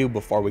infecting to do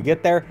before we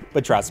get there,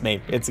 but trust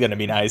me, it's gonna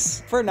be nice.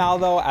 For now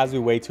though, as we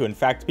wait to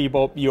infect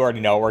people, you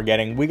already know what we're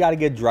getting. We gotta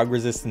get drug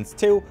resistance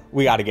 2,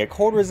 we gotta get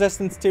cold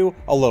resistance 2,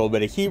 a little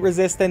bit of heat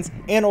resistance,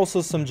 and also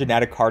some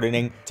genetic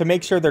hardening to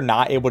make sure they're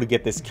not able to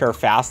get this cure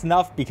fast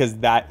enough, because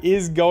that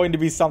is going to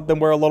be something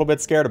we're a little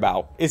bit scared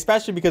about.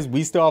 Especially because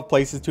we still have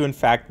places to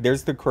infect.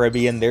 There's the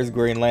Caribbean, there's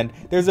Greenland,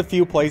 there's a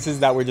few places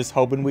that we're just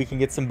hoping we can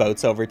get some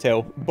boats over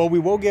to. But we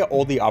will get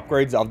all the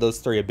upgrades of those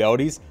 3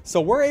 abilities,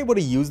 so we're able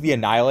to use the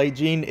Annihilate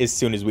gene as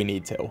soon as we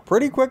need to.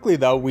 Pretty quickly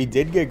though, we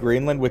did get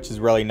Greenland, which is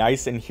really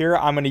nice, and here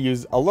I'm going to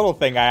use a little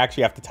thing. I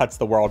actually have to touch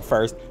the world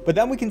first, but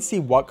then we can see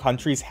what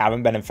countries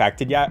haven't been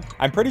infected yet.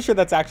 I'm pretty sure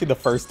that's actually the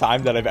first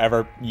time that I've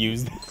ever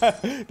used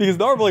because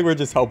normally we're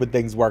just hoping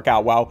things work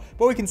out well,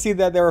 but we can see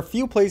that there are a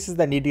few places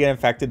that need to get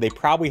infected. They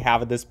probably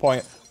have at this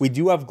point. We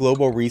do have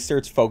global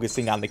research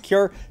focusing on the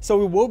cure, so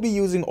we will be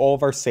using all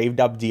of our saved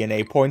up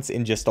DNA points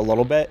in just a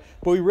little bit,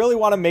 but we really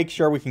want to make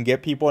sure we can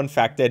get people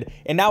infected.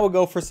 And now we'll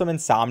go for some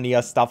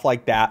insomnia, stuff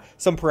like that,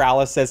 some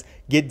paralysis,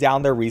 get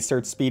down their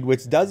research speed,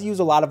 which does use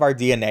a lot of our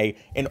DNA,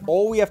 and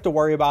all we have to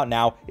worry about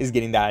now is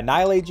getting that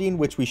Annihilate gene,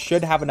 which we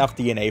should have enough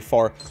DNA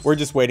for. We're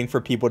just waiting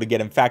for people to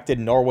get infected.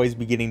 Norway's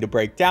beginning to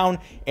break down,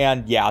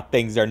 and yeah,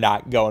 things are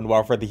not going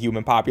well for the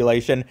human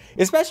population,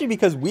 especially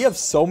because we have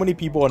so many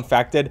people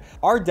infected.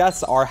 Our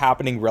deaths are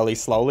happening really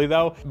slowly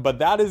though, but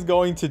that is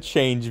going to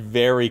change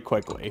very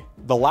quickly.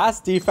 The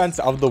last defense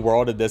of the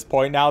world at this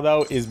point now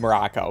though is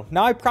Morocco.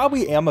 Now I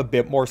probably am a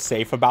bit more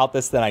safe about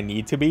this than I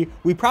need to be.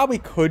 We probably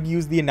could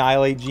use the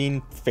Annihilate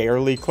gene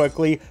fairly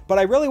quickly, but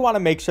I really want to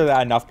make sure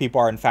that enough people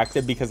are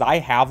infected, because I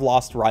have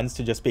lost runs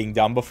to just being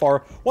done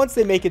before. Once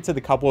they make it to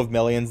the couple of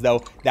millions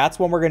though, that's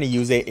when we're going to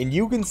use it, and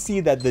you can see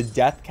that the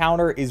death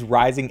counter is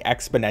rising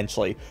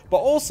exponentially, but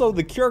also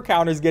the cure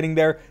counter is getting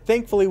there.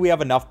 Thankfully we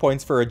have enough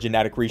points for a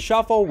genetic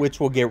reshuffle, which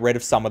will get rid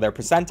of some of their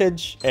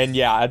percentage. And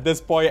yeah, at this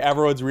point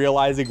everyone's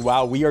realizing,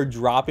 wow, we are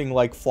dropping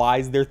like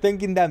flies. They're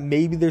thinking that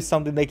maybe there's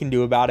something they can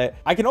do about it.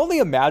 I can only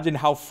imagine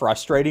how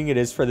frustrating it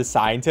is for the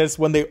scientists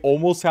when they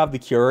almost have the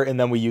cure and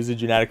then we use a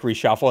genetic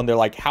reshuffle and they're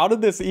like, how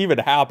did this even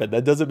happen?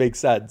 That doesn't make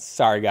sense.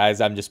 Sorry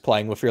guys, I'm just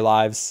playing with your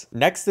lives.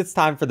 Next, it's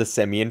time for the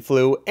simian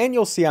flu, and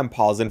you'll see I'm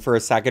pausing for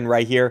a second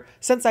right here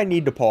since I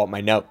need to pull up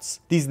my notes.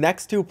 These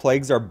next 2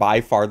 plagues are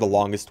by far the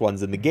longest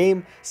ones in the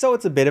game, so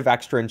it's a bit of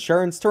extra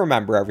insurance to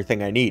remember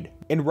everything I need.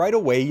 And right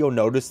away, you'll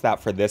notice that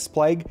for this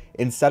plague,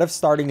 instead of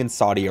starting in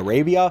Saudi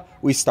Arabia,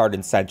 we start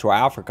in Central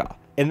Africa.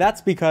 And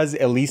that's because,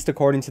 at least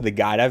according to the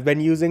guide I've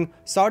been using,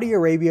 Saudi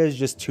Arabia is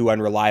just too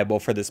unreliable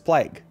for this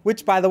plague.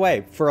 Which, by the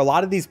way, for a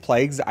lot of these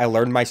plagues, I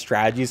learned my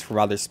strategies from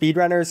other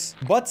speedrunners,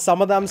 but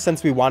some of them,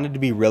 since we wanted to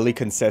be really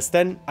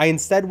consistent, I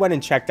instead went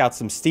and checked out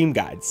some Steam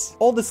guides.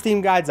 All the Steam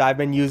guides I've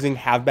been using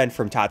have been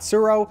from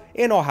Tatsuro,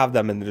 and I'll have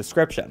them in the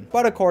description.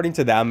 But according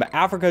to them,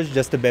 Africa is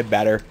just a bit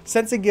better,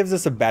 since it gives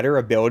us a better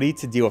ability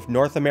to deal with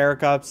North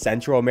America,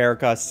 Central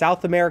America,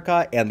 South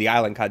America, and the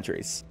island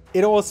countries.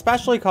 It'll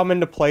especially come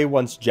into play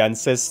once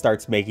Genesis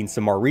starts making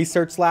some more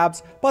research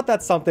labs, but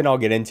that's something I'll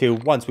get into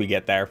once we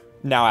get there.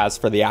 Now, as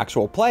for the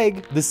actual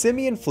plague, the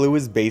simian flu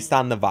is based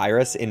on the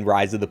virus in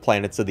Rise of the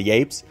Planets of the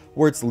Apes,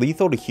 where it's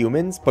lethal to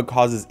humans but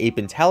causes ape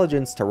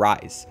intelligence to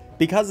rise.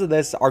 Because of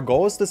this, our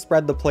goal is to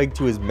spread the plague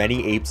to as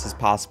many apes as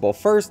possible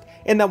first,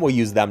 and then we'll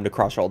use them to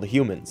crush all the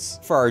humans.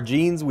 For our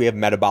genes, we have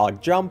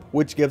Metabolic Jump,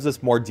 which gives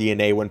us more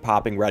DNA when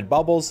popping red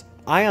bubbles,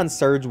 Ion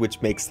Surge,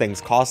 which makes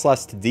things cost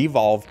less to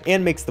devolve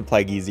and makes the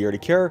plague easier to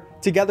cure,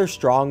 Together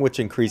Strong, which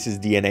increases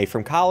DNA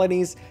from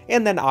colonies,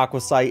 and then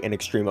Aquasight and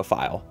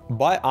Extremophile.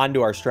 But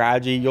onto our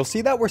strategy, you'll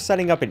see that we're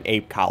setting up an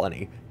ape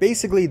colony.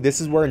 Basically,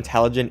 this is where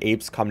intelligent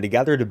apes come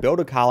together to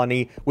build a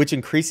colony, which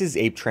increases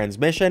ape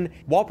transmission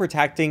while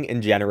protecting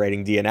and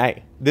generating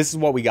DNA. This is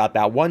what we got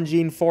that one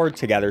gene for,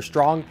 Together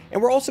Strong,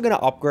 and we're also going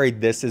to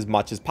upgrade this as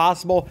much as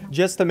possible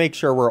just to make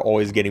sure we're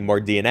always getting more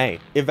DNA.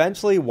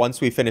 Eventually,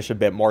 once we finish a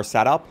bit more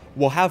setup,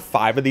 we'll have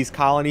 5 of these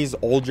colonies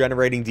all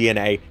generating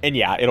DNA, and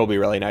yeah, it'll be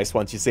really nice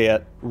once you see it.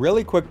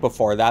 Really quick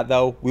before that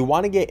though, we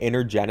want to get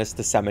intergenous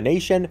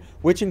dissemination,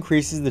 which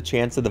increases the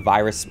chance of the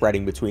virus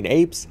spreading between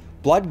apes,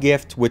 Blood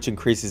Gift, which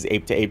increases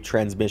ape-to-ape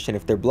transmission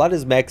if their blood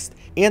is mixed,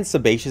 and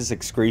Sebaceous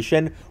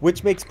Excretion,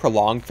 which makes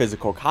prolonged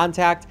physical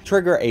contact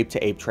trigger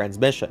ape-to-ape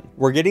transmission.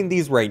 We're getting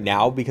these right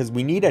now because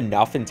we need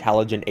enough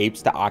intelligent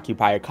apes to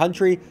occupy a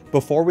country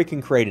before we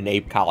can create an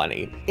ape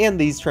colony, and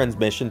these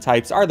transmission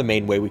types are the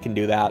main way we can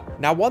do that.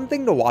 Now, one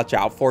thing to watch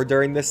out for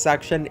during this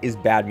section is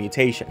bad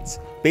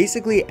mutations.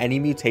 Basically, any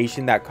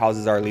mutation that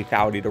causes our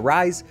lethality to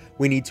rise,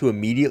 we need to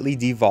immediately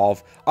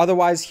devolve,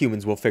 otherwise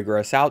humans will figure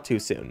us out too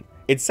soon.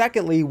 And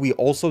secondly, we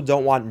also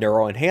don't want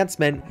neural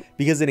enhancement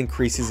because it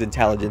increases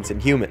intelligence in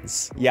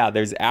humans. Yeah,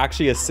 there's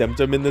actually a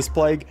symptom in this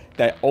plague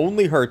that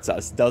only hurts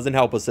us, doesn't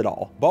help us at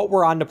all. But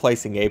we're on to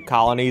placing ape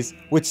colonies,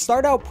 which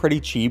start out pretty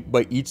cheap,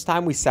 but each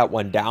time we set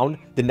one down,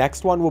 the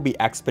next one will be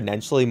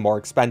exponentially more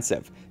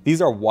expensive.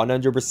 These are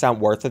 100%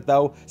 worth it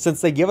though,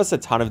 since they give us a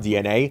ton of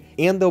DNA,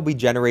 and they'll be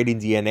generating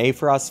DNA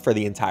for us for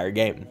the entire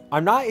game.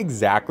 I'm not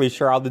exactly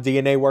sure how the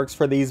DNA works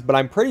for these, but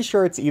I'm pretty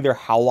sure it's either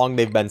how long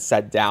they've been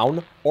set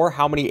down, or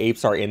how many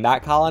apes are in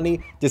that colony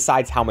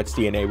decides how much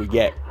DNA we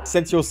get.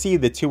 Since you'll see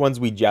the 2 ones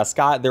we just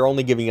got, they're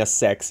only giving us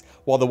 6,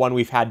 while the one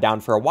we've had down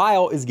for a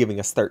while is giving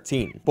us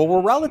 13. But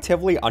we're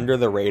relatively under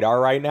the radar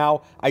right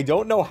now. I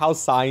don't know how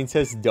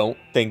scientists don't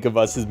think of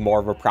us as more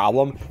of a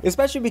problem,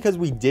 especially because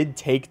we did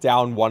take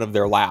down one of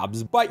their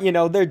labs. But you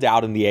know, they're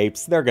doubting the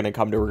apes. They're gonna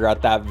come to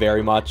regret that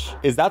very much.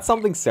 Is that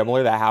something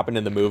similar that happened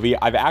in the movie?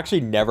 I've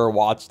actually never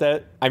watched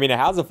it. I mean, it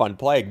has a fun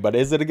plague, but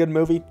is it a good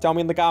movie? Tell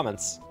me in the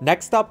comments.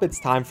 Next up, it's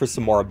time for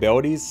some more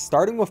abilities,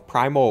 starting with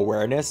Primal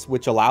Awareness,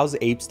 which allows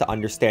apes to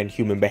understand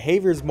human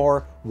behaviors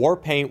more, War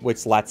Paint,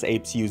 which lets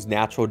apes use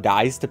natural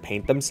dyes to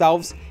paint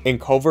themselves, and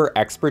Covert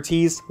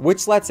Expertise,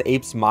 which lets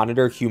apes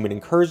monitor human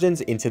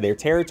incursions into their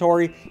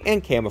territory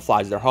and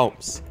camouflage their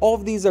homes. All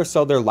of these are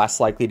so they're less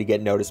likely to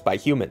get noticed by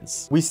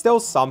humans. We still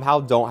somehow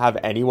don't have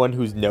anyone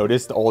who's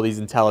noticed all these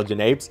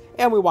intelligent apes,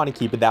 and we want to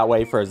keep it that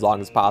way for as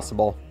long as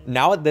possible.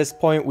 Now at this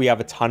point, we have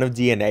a ton of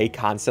DNA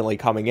constantly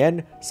coming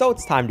in, so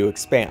it's time to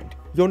expand.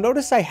 You'll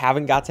notice I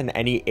haven't gotten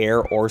any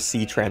air or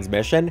sea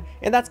transmission,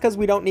 and that's because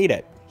we don't need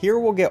it. Here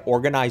we'll get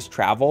Organized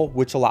Travel,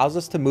 which allows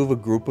us to move a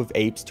group of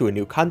apes to a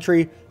new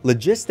country,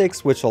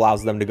 Logistics, which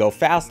allows them to go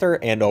faster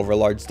and over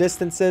large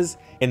distances,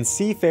 and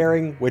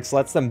Seafaring, which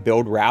lets them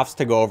build rafts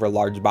to go over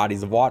large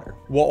bodies of water.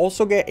 We'll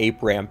also get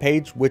Ape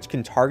Rampage, which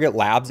can target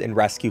labs and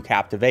rescue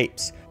captive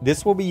apes.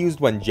 This will be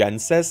used when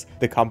Genesis,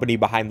 the company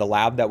behind the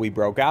lab that we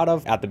broke out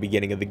of at the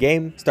beginning of the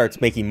game,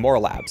 starts making more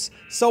labs,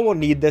 so we'll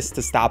need this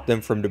to stop them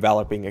from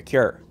developing a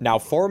cure. Now,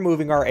 for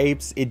moving our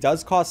apes, it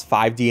does cost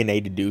 5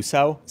 DNA to do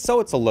so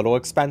it's a little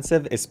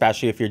expensive,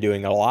 especially if you're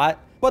doing a lot.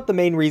 But the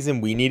main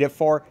reason we need it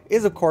for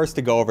is of course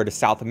to go over to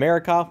South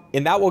America,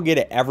 and that will get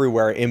it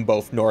everywhere in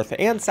both North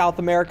and South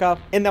America,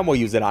 and then we'll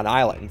use it on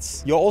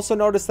islands. You'll also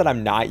notice that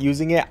I'm not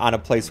using it on a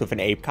place with an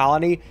ape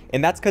colony,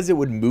 and that's because it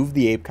would move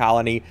the ape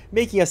colony,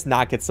 making us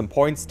not get some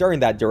points during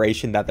that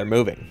duration that they're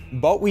moving.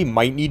 But we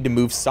might need to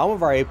move some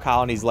of our ape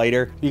colonies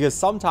later, because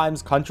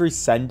sometimes countries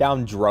send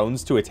down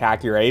drones to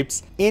attack your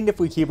apes, and if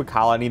we keep a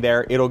colony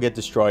there, it'll get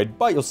destroyed,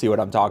 but you'll see what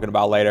I'm talking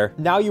about later.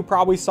 Now you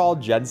probably saw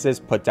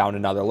Genesis put down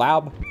another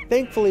lab.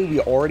 Thankfully, we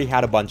already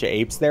had a bunch of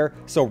apes there,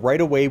 so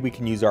right away we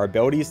can use our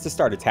abilities to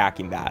start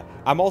attacking that.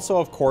 I'm also,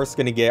 of course,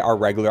 going to get our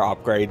regular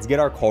upgrades, get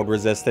our cold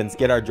resistance,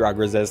 get our drug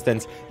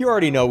resistance. You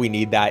already know we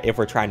need that if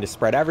we're trying to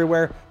spread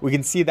everywhere. We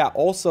can see that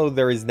also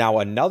there is now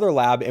another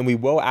lab, and we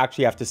will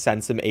actually have to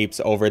send some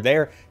apes over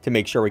there to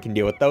make sure we can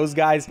deal with those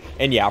guys.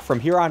 And yeah, from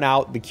here on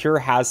out, the cure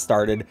has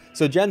started,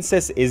 so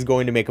Genesis is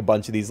going to make a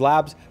bunch of these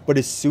labs, but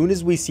as soon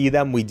as we see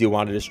them, we do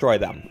want to destroy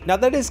them. Now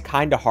that is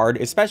kind of hard,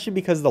 especially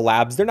because the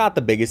labs, they're not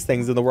the biggest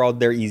things in the world.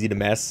 they're easy to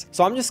miss.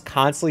 So I'm just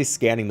constantly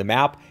scanning the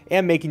map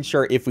and making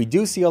sure if we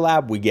do see a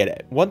lab, we get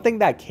it. One thing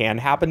that can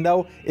happen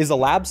though is a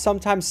lab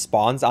sometimes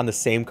spawns on the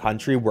same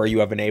country where you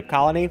have an ape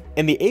colony,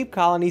 and the ape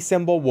colony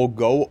symbol will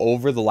go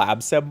over the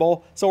lab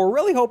symbol. So we're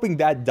really hoping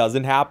that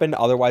doesn't happen,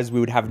 otherwise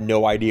we would have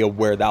no idea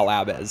where that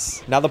lab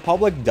is. Now the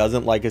public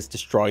doesn't like us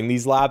destroying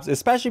these labs,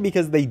 especially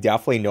because they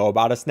definitely know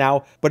about us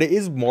now, but it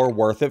is more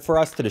worth it for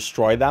us to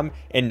destroy them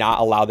and not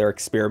allow their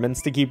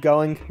experiments to keep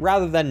going,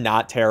 rather than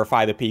not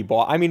terrify the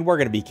people. I mean, we're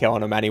gonna be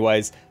killing them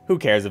anyways. Who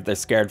cares if they're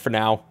scared for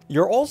now?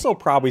 You're also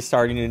probably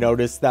starting to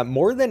notice that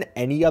more than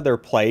any other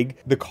plague,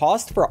 the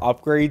cost for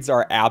upgrades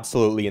are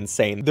absolutely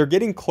insane. They're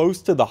getting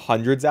close to the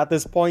hundreds at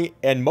this point,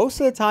 and most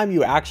of the time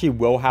you actually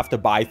will have to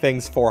buy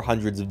things for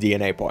hundreds of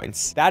DNA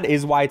points. That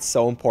is why it's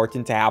so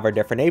important to have our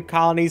different ape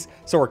colonies,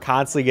 so we're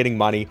constantly getting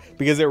money,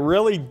 because it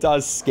really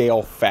does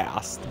scale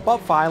fast. But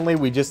finally,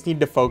 we just need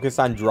to focus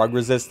on drug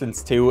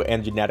resistance 2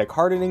 and genetic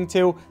hardening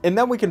 2, and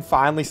then we can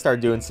finally start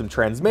doing some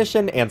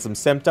transmission and some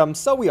symptoms,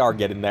 so we are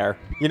getting there.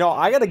 You know,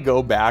 I gotta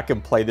go back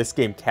and play this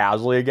game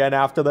casually again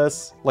after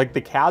this. Like, the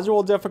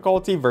casual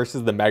difficulty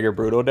versus the mega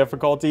brutal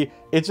difficulty,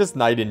 it's just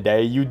night and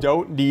day. You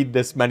don't need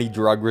this many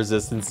drug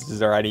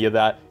resistances or any of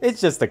that. It's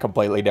just a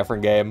completely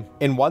different game.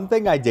 And one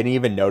thing I didn't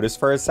even notice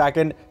for a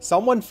second,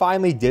 someone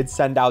finally did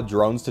send out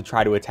drones to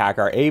try to attack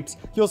our apes.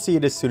 You'll see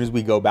it as soon as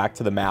we go back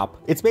to the map.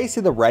 It's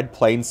basically the red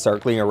plane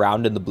circling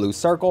around in the blue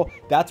circle.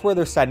 That's where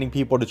they're sending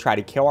people to try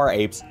to kill our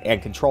apes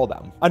and control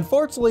them.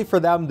 Unfortunately for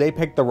them, they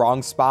picked the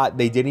wrong spot.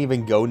 They didn't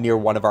even go near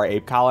one of our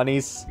ape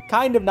colonies.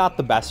 Kind of not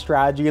the best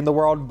strategy in the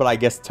world, but I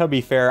guess to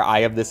be fair, I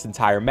have this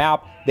entire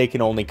map. They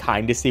can only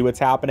kind of see what's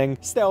happening.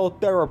 Still,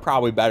 there are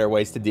probably better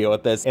ways to deal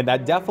with this, and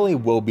that definitely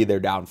will be their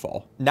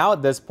downfall. Now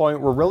at this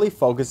point, we're really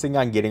focusing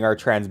on getting our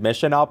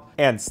transmission up,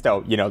 and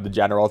still, you know, the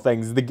general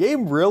things. The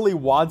game really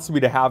wants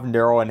me to have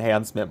neural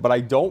enhancement, but I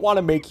don't want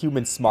to make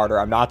humans smarter.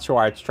 I'm not sure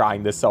why it's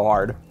trying this so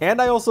hard.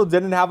 And I also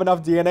didn't have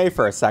enough DNA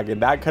for a second.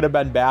 That could have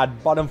been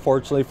bad, but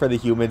unfortunately for the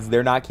humans,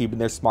 they're not keeping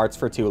their smarts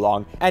for too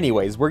long.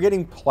 Anyways, we're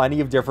getting plenty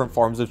of different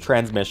forms of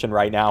transmission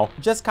right now,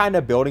 just kind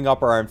of building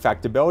up our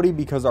infectability,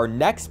 because our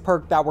next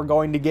perk that we're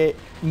going to get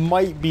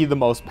might be the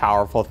most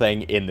powerful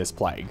thing in this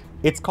plague.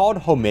 It's called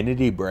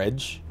Hominidity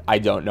Bridge. I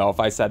don't know if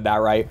I said that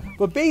right,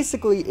 but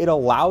basically it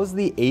allows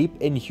the ape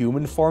and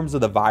human forms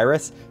of the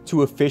virus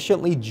to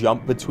efficiently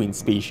jump between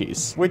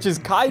species, which is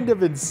kind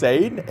of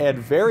insane and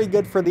very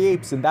good for the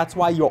apes. And that's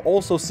why you'll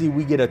also see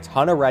we get a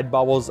ton of red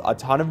bubbles, a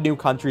ton of new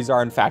countries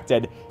are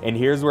infected, and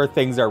here's where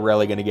things are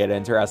really going to get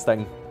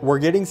interesting. We're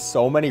getting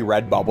so many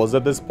red bubbles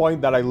at this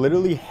point that I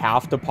literally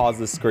have to pause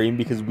the screen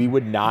because we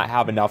would not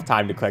have enough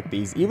time to click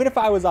these. Even if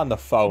I was on the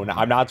phone,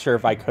 I'm not sure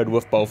if I could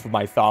with both of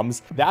my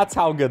thumbs. That's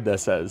how good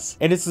this is.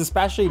 And it's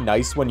especially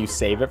nice when you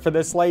save it for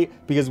this late,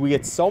 because we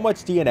get so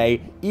much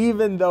DNA,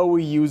 even though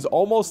we use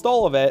almost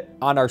all of it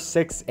on our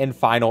 6th and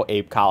final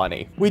ape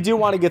colony. We do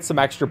want to get some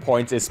extra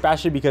points,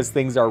 especially because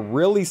things are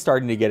really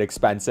starting to get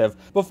expensive,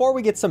 before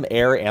we get some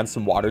air and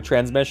some water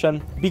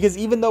transmission. Because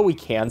even though we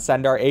can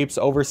send our apes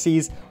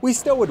overseas, we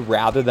still would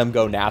rather them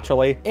go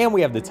naturally, and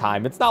we have the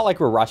time. It's not like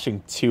we're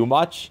rushing too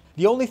much.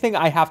 The only thing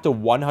I have to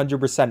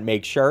 100%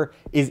 make sure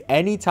is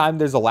anytime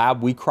there's a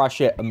lab, we crush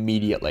it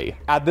immediately.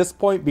 At this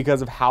point,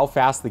 because of how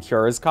fast the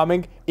cure is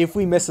coming, if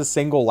we miss a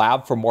single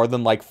lab for more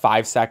than like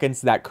 5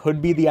 seconds, that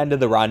could be the end of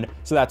the run.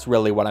 So that's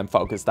really what I'm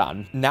focused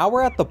on. Now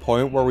we're at the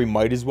point where we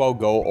might as well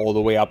go all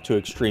the way up to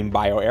extreme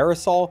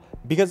bioaerosol,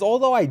 because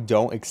although I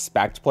don't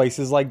expect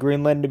places like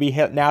Greenland to be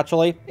hit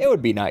naturally, it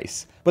would be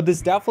nice. But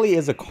this definitely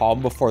is a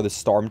calm before the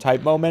storm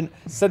type moment,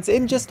 since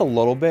in just a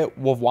little bit,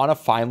 we'll want to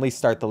finally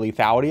start the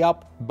lethality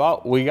up,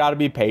 but we got to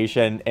be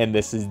patient, and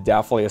this is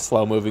definitely a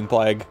slow moving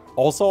plague.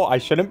 Also, I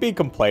shouldn't be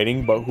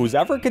complaining, but who's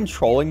ever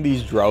controlling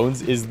these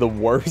drones is the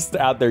worst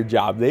at their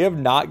job. They have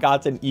not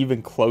gotten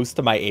even close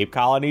to my ape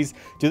colonies.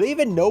 Do they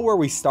even know where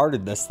we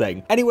started this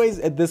thing? Anyways,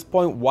 at this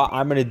point, what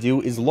I'm going to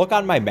do is look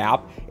on my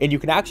map, and you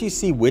can actually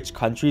see which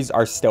countries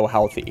are still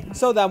healthy.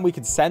 So then we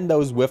can send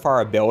those with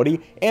our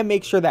ability and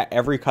make sure that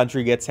every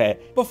country gets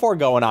hit before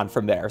going on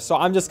from there. So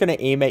I'm just going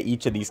to aim at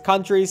each of these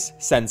countries,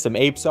 send some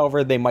apes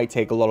over. They might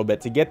take a little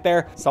bit to get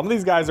there. Some of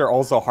these guys are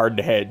also hard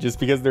to hit just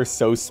because they're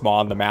so small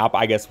on the map.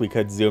 I guess we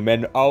could zoom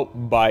in. Oh,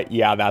 but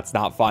yeah, that's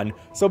not fun.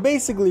 So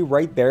basically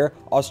right there,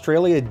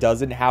 Australia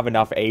doesn't have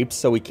enough apes,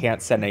 so we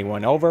can't send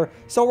anyone over.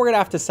 So we're gonna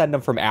have to send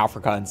them from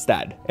Africa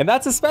instead. And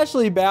that's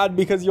especially bad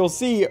because you'll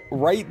see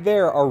right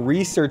there, a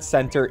research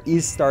center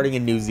is starting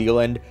in New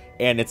Zealand,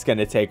 and it's going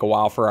to take a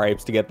while for our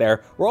apes to get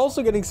there. We're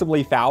also getting some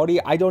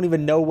lethality. I don't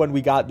even know when we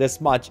got this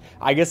much.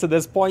 I guess at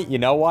this point, you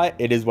know what?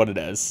 It is what it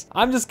is.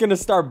 I'm just going to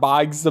start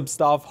buying some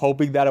stuff,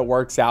 hoping that it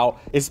works out,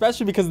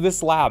 especially because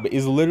this lab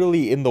is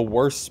literally in the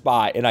worst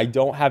spot, and I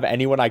don't have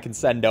anyone I can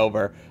send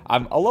over.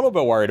 I'm a little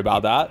bit worried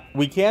about that.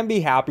 We can be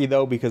happy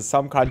though, because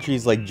some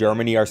countries like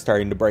Germany are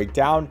starting to break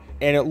down,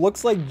 and it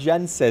looks like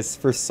Genesis,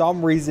 for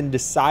some reason,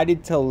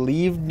 decided to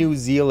leave New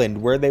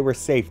Zealand where they were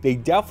safe. They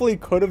definitely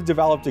could have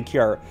developed a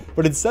cure,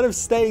 but instead of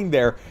staying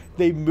there,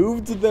 they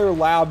moved their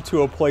lab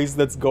to a place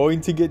that's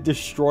going to get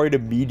destroyed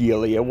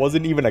immediately. It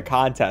wasn't even a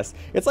contest.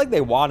 It's like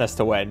they want us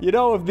to win. You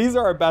know, if these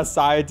are our best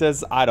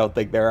scientists, I don't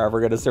think they're ever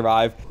going to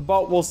survive,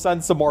 but we'll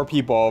send some more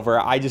people over.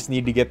 I just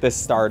need to get this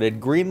started.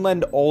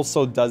 Greenland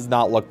also does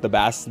not look the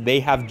best. They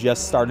have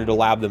just started a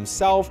lab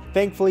themselves.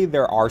 Thankfully,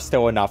 there are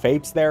still enough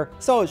apes there,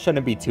 so it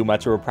shouldn't be too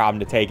much of a problem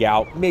to take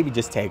out. Maybe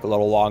just take a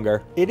little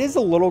longer. It is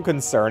a little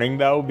concerning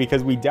though,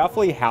 because we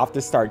definitely have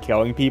to start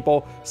killing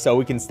people so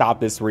we can stop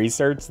this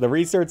research. The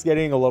research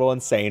getting a little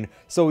insane,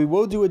 so we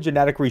will do a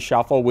genetic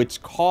reshuffle,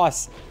 which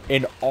costs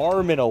an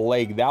arm and a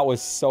leg. That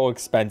was so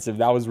expensive.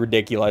 That was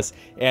ridiculous,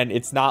 and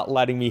it's not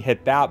letting me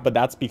hit that, but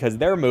that's because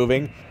they're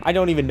moving. I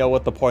don't even know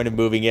what the point of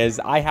moving is.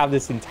 I have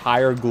this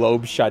entire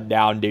globe shut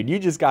down, dude. You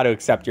just got to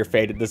accept your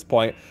fate at this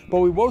point, but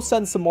we will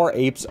send some more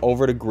apes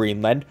over to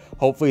Greenland.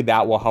 Hopefully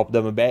that will help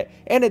them a bit,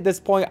 and at this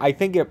point, I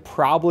think it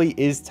probably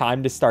is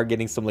time to start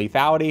getting some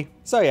lethality.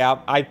 So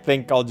yeah, I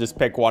think I'll just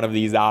pick one of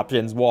these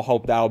options. We'll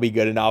hope that'll be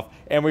good enough,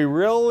 and we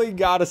really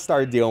got to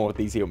start dealing with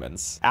these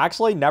humans.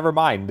 Actually, never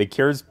mind. The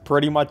cure's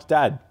pretty much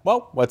dead.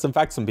 Well, let's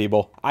infect some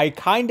people. I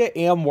kind of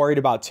am worried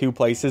about two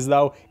places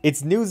though.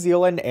 It's New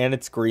Zealand and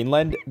it's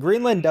Greenland.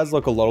 Greenland does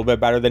look a little bit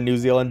better than New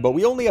Zealand, but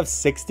we only have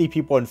 60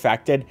 people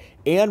infected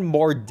and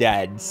more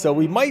dead, so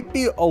we might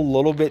be a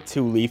little bit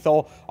too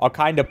lethal. I'll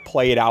kind of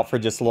play it out for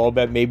just a little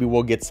bit. Maybe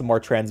we'll get some more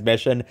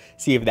transmission,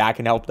 see if that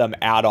can help them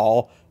at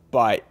all.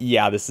 But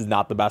yeah, this is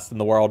not the best in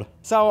the world.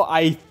 So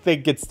I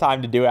think it's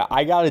time to do it.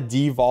 I gotta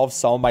devolve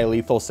some of my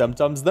lethal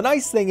symptoms. The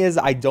nice thing is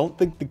I don't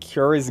think the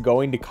cure is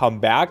going to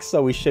come back,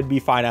 so we should be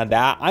fine on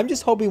that. I'm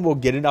just hoping we'll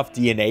get enough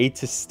DNA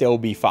to still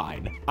be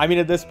fine. I mean,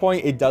 at this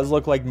point, it does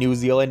look like New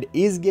Zealand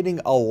is getting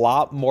a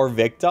lot more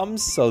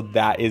victims, so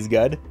that is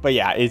good. But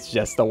yeah, it's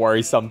just a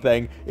worrisome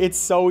thing. It's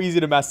so easy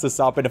to mess this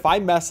up, and if I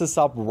mess this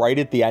up right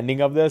at the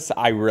ending of this,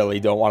 I really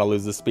don't want to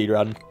lose the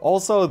speedrun.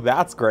 Also,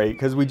 that's great,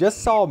 because we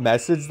just saw a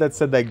message that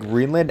said that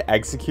Greenland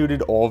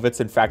executed all of its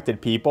infected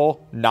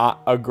people.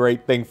 Not a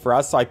great thing for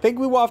us, so I think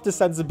we will have to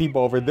send some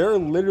people over. There are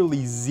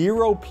literally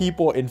 0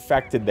 people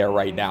infected there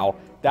right now.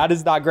 That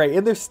is not great,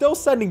 and they're still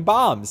sending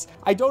bombs.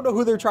 I don't know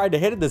who they're trying to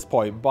hit at this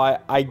point,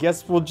 but I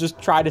guess we'll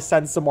just try to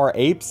send some more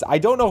apes. I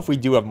don't know if we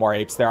do have more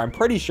apes there. I'm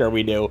pretty sure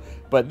we do,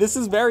 but this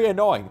is very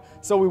annoying.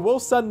 So we will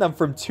send them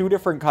from 2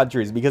 different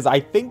countries, because I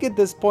think at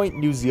this point,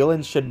 New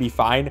Zealand should be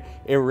fine.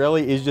 It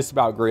really is just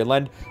about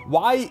Greenland.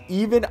 Why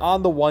even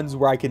on the ones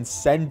where I can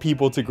send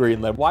people to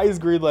Greenland? Why is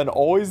Greenland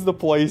always the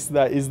place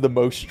that is the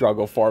most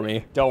struggle for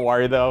me? Don't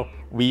worry though.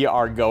 We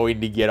are going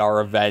to get our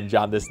revenge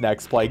on this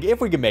next plague if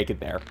we can make it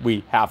there.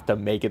 We have to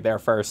make it there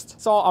first.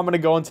 So I'm going to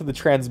go into the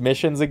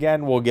transmissions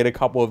again. We'll get a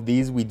couple of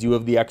these. We do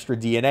have the extra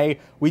DNA.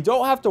 We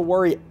don't have to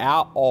worry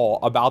at all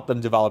about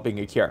them developing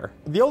a cure.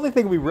 The only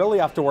thing we really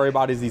have to worry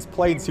about is these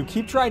planes who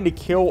keep trying to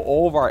kill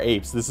all of our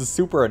apes. This is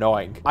super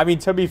annoying. I mean,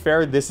 to be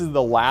fair, this is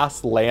the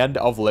last land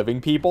of living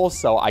people,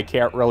 so I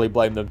can't really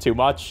blame them too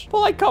much.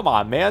 But like, come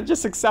on, man,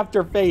 just accept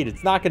your fate.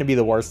 It's not going to be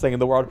the worst thing in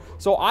the world.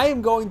 So I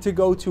am going to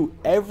go to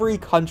every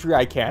country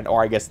I can,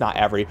 or I guess not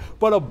every,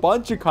 but a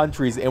bunch of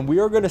countries, and we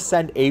are going to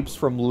send apes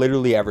from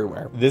literally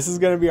everywhere. This is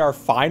going to be our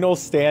final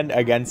stand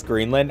against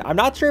Greenland. I'm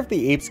not sure if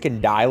the apes can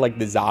die like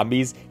the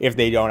zombies if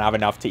they don't have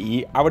enough to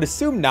eat. I would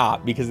assume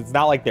not, because it's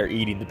not like they're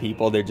eating the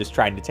people. They're just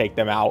trying to take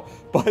them out.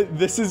 But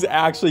this is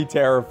actually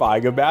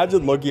terrifying.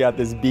 Imagine looking at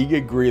this being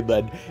in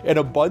Greenland and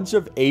a bunch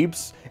of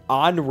apes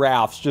on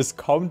rafts just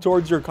come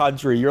towards your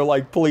country. You're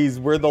like, please,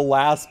 we're the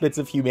last bits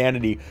of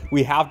humanity.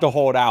 We have to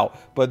hold out.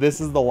 But this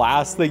is the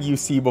last thing you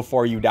see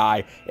before you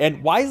die.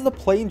 And why is the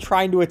plane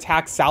trying to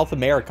attack South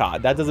America?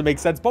 That doesn't make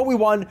sense, but we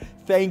won.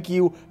 Thank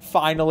you.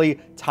 Finally,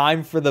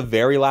 time for the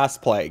very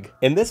last plague.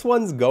 And this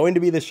one's going to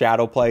be the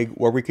Shadow Plague,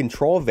 where we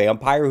control a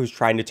vampire who's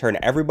trying to turn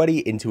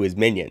everybody into his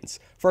minions.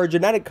 For our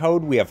genetic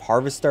code, we have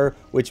Harvester,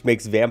 which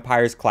makes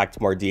vampires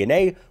collect more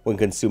DNA when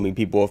consuming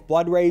people with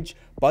blood rage,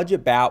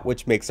 Budget Bat,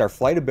 which makes our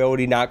flight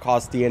ability not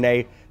cost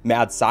DNA,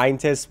 Mad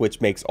Scientist,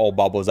 which makes all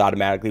bubbles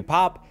automatically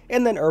pop,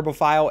 and then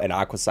Herbophile and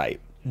Aquasite.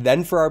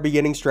 Then for our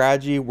beginning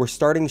strategy, we're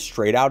starting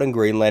straight out in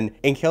Greenland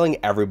and killing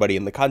everybody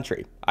in the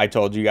country. I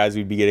told you guys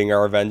we'd be getting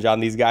our revenge on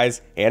these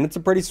guys, and it's a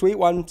pretty sweet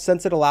one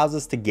since it allows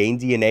us to gain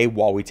DNA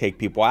while we take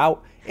people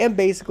out, and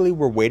basically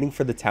we're waiting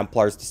for the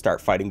Templars to start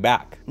fighting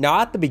back. Now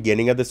at the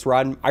beginning of this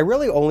run, I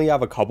really only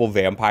have a couple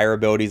vampire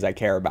abilities I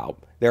care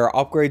about. There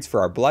are upgrades for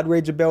our Blood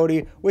Rage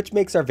ability, which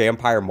makes our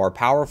vampire more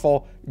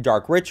powerful,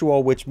 Dark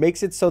Ritual, which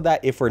makes it so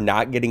that if we're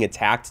not getting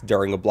attacked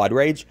during a Blood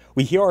Rage,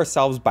 we heal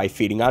ourselves by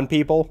feeding on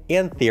people,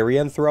 and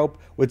Therianthrope,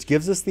 which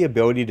gives us the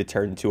ability to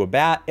turn into a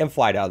bat and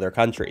fly to other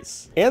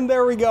countries. And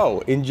there we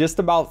go. In just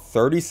about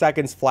 30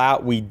 seconds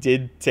flat, we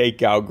did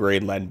take out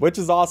Greenland, which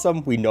is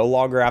awesome. We no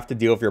longer have to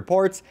deal with your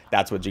ports.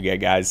 That's that's what you get,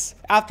 guys.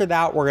 After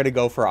that, we're going to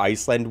go for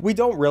Iceland. We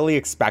don't really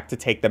expect to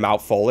take them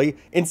out fully.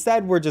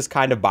 Instead, we're just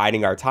kind of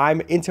biding our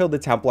time until the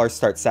Templars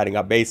start setting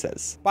up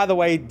bases. By the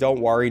way,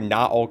 don't worry,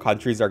 not all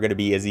countries are going to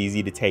be as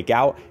easy to take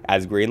out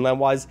as Greenland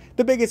was.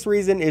 The biggest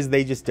reason is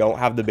they just don't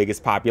have the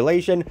biggest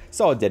population,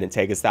 so it didn't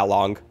take us that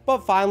long. But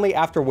finally,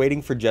 after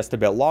waiting for just a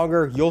bit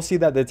longer, you'll see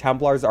that the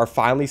Templars are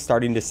finally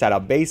starting to set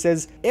up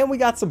bases, and we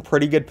got some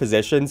pretty good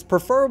positions.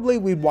 Preferably,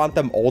 we'd want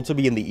them all to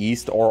be in the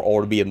east or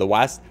all to be in the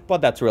west,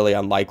 but that's really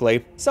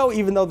unlikely. So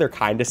even though they're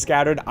kind of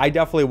scattered, I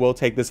definitely will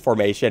take this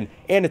formation,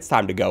 and it's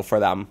time to go for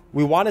them.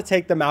 We want to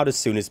take them out as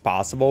soon as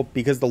possible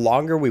because the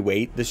longer we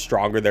wait, the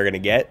stronger they're going to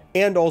get.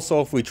 And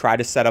also, if we try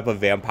to set up a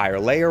vampire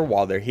lair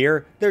while they're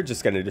here, they're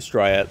just going to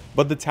destroy it.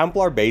 But the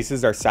Templar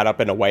bases are set up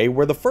in a way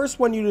where the first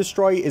one you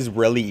destroy is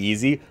really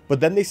easy, but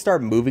then they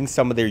start moving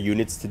some of their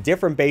units to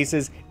different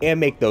bases and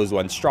make those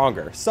ones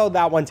stronger. So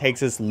that one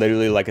takes us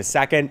literally like a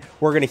second.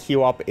 We're going to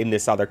heal up in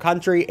this other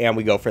country, and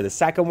we go for the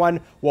second one.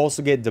 We'll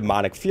also get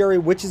Demonic Fury,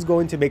 which is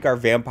going to make our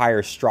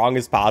vampires strong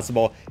as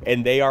possible,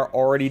 and they are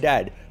already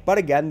dead. But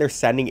again, they're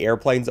sending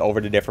airplanes over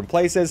to different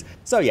places.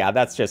 So yeah,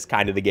 that's just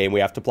kind of the game we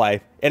have to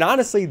play. And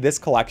honestly, this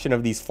collection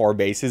of these 4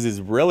 bases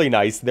is really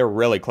nice. They're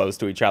really close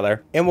to each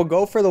other. And we'll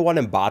go for the one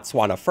in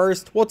Botswana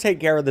first. We'll take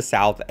care of the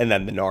south and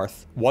then the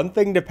north. One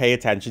thing to pay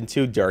attention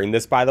to during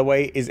this, by the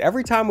way, is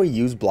every time we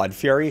use Blood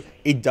Fury,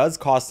 it does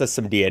cost us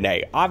some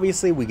DNA.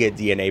 Obviously, we get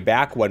DNA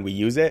back when we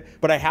use it,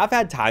 but I have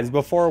had times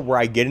before where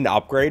I get an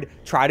upgrade,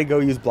 try to go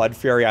use Blood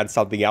Fury on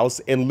something else,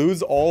 and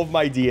lose all of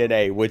my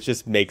DNA, which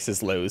just makes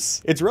us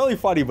lose. It's really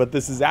funny, but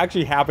this has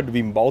actually happened to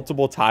me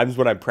multiple times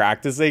when I'm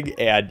practicing,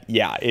 and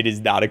yeah, it is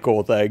not a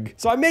cool thing.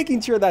 So I'm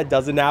making sure that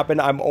doesn't happen.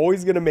 I'm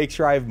always going to make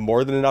sure I have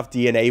more than enough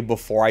DNA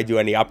before I do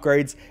any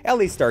upgrades, at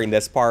least during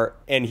this part.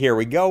 And here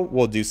we go.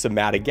 We'll do some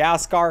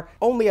Madagascar.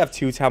 Only have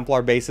 2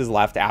 Templar bases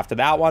left after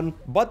that one,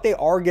 but they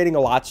are getting a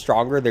lot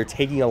stronger. They're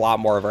taking a lot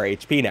more of our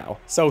HP now.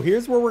 So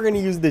here's where we're going to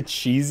use the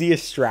cheesiest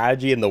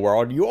strategy in the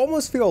world. You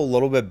almost feel a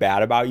little bit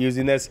bad about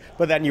using this,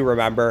 but then you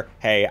remember,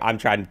 hey, I'm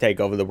trying to take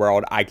over the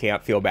world. I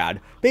can't feel bad.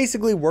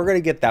 Basically, we're going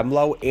to get them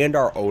low and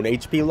our own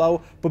HP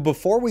low, but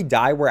before we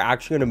die, we're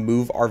actually going to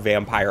move our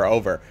vampire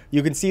over.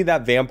 You can see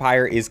that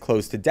vampire is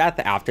close to death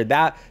after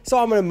that, so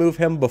I'm going to move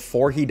him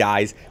before he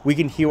dies. We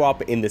can heal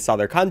up in this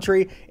other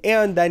country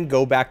and then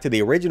go back to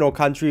the original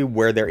country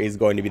where there is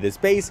going to be this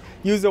base,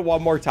 use it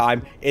one more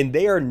time, and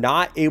they are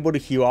not able to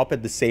heal up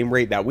at the same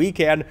rate that we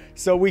can,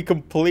 so we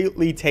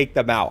completely take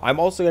them out. I'm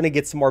also going to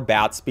get some more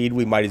bat speed.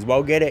 We might as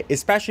well get it,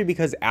 especially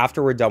because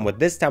after we're done with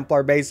this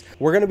Templar base,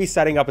 we're going to be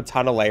setting up a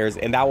ton of layers,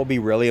 and that will be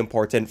really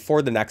important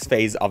for the next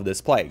phase of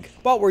this plague.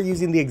 But we're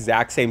using the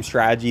exact same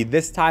strategy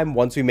this time.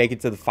 Once we make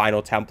it to the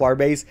final Templar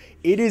base,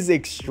 it is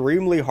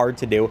extremely hard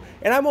to do,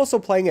 and I'm also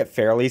playing it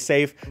fairly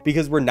safe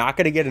because we're not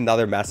going to get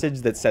another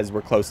message that says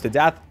we're close to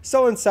death.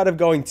 So instead of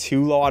going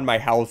too low on my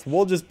health,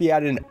 we'll just be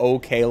at an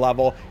okay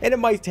level, and it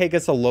might take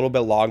us a little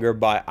bit longer,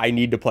 but I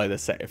need to play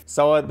this safe.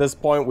 So at this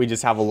point, we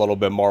just have a little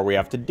bit more we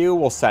have to do.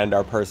 We'll send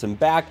our person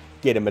back,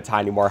 get him a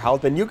tiny more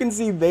health, and you can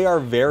see they are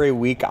very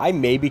weak. I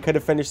maybe could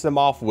have finished them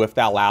off with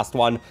that last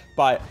one,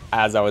 but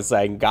as I was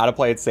saying, gotta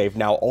play it safe.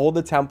 Now all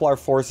the Templar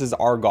forces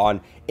are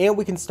gone, and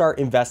we can start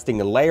investing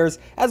in layers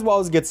as well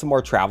as get some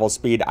more travel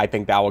speed. I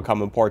think that will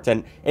come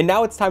important. And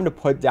now it's time to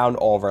put down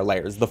all of our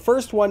layers. The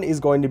first one is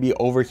going to be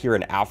over here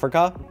in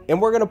Africa,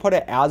 and we're going to put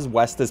it as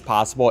west as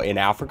possible in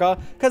Africa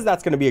because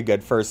that's going to be a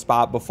good first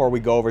spot before we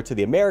go over to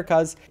the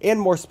Americas, and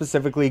more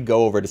specifically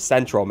go over to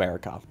Central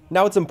America.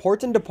 Now it's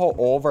important to put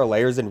all of our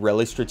layers in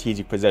really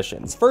strategic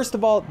positions. First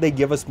of all, they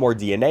give us more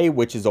DNA,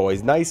 which is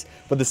always nice,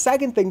 but the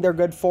second thing they're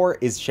good for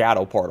is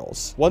shadow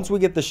portals. Once we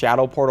get the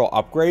shadow portal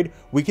upgrade,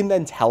 we can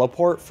then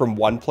teleport from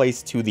one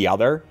place to the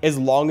other as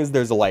long as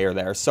there's a layer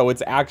there. So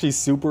it's actually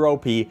super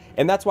OP,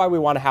 and that's why we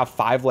want to have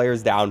 5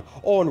 layers down,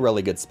 all in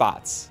really good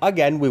spots.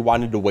 Again, we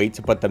wanted to wait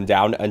to put them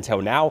down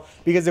until now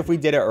because if we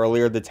did it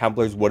earlier, the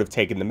Templars would have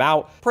taken them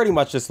out, pretty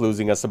much just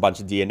losing us a bunch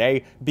of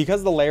DNA.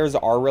 Because the layers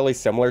are really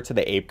similar to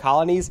the ape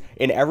colonies,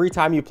 and every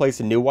time you place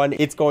a new one,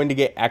 it's going to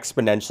get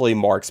exponentially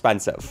more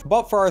expensive.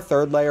 But for our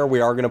third layer, we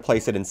are going to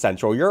place it in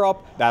Central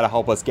Europe. That'll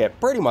help us get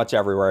pretty much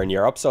everywhere in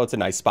Europe, so it's a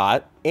nice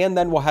spot. And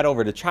then we'll head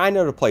over to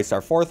China to place our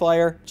 4th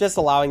layer, just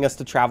allowing us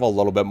to travel a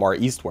little bit more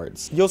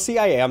eastwards. You'll see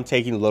I am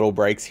taking little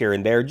breaks here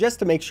and there just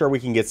to make sure we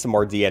can get some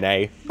more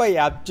DNA. But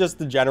yeah, just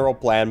the general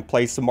plan,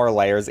 place some more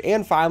layers,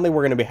 and finally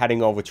we're going to be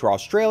heading over to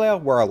Australia,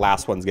 where our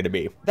last one's going to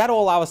be.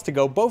 That'll allow us to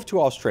go both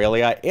to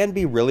Australia and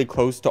be really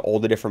close to all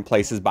the different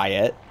places by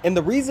it. And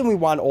the reason we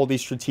want all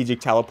these strategic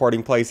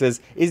teleporting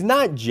places is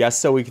not just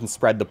so we can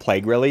spread the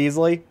plague really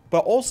easily, but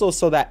also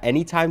so that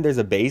anytime there's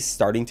a base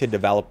starting to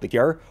develop the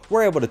cure,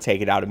 we're able to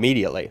take it out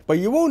immediately. But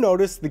you will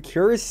notice the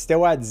cure is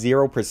still at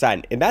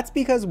 0%, and that's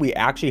because we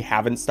actually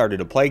haven't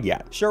started a plague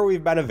yet. Sure,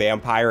 we've been a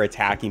vampire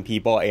attacking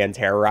people and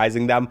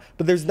terrorizing them,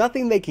 but there's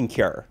nothing they can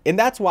cure. And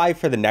that's why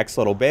for the next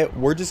little bit,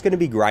 we're just going to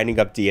be grinding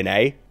up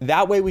DNA.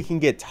 That way we can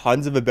get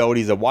tons of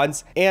abilities at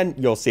once, and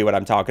you'll see what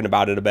I'm talking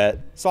about in a bit.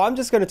 So I'm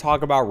just going to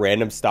talk about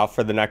random stuff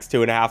for the next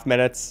 2.5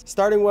 minutes,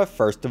 starting with,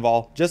 first of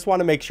all, just want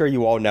to make sure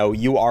you all know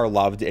you are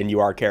loved and you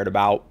are cared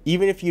about.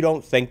 Even if you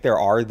don't think there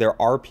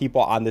are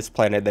people on this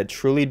planet that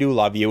truly do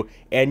love you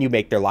and you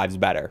make their lives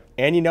better.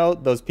 And you know,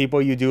 those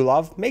people you do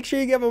love, make sure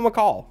you give them a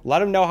call. Let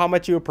them know how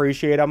much you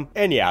appreciate them.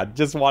 And yeah,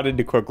 just wanted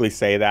to quickly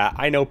say that.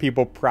 I know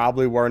people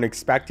probably weren't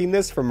expecting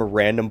this from a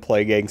random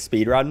Plague Gang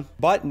speedrun.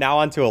 But now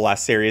onto a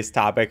less serious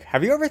topic.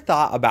 Have you ever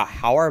thought about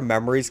how our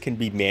memories can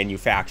be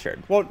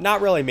manufactured? Well,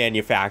 not really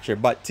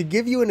manufactured, but to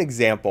give you an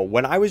example,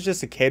 when I was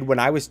just a kid, when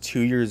I was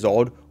 2 years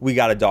old, we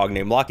got a dog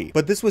named Lucky.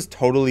 But this was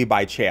totally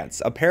by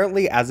chance.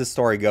 Apparently, as the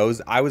story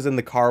goes, I was in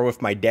the car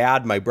with my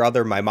dad, my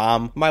brother, my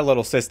mom, my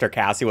little sister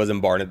Cassie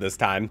wasn't born at this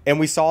time, and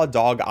we saw a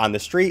dog on the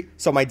street.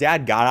 So my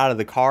dad got out of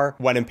the car,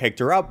 went and picked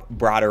her up,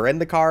 brought her in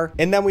the car,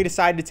 and then we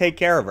decided to take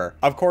care of her.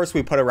 Of course,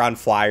 we put around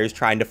flyers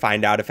trying to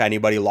find out if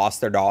anybody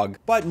lost their dog,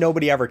 but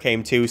nobody ever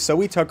came to, so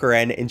we took her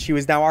in and she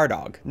was now our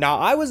dog. Now,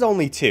 I was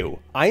only 2.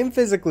 I am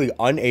physically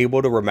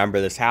unable to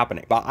remember this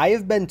happening, but I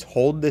have been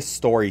told this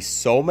story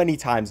so many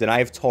times, and I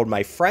have told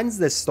my friends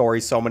this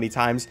story so many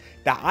times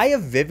that I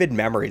have vivid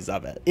memories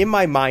of it. In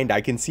my mind,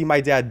 I can see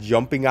my dad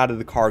jumping out of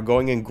the car,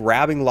 going and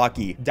grabbing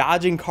Lucky,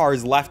 dodging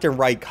cars left and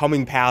right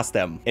coming past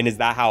him. And is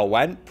that how it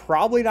went?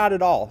 Probably not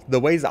at all. The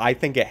ways I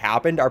think it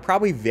happened are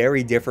probably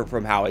very different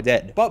from how it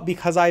did. But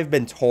because I have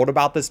been told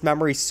about this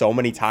memory so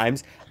many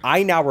times,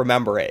 I now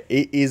remember it.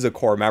 It is a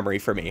core memory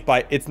for me,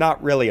 but it's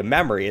not really a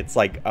memory. It's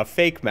like a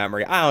fake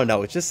memory. I don't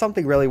know. It's just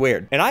something really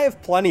weird. And I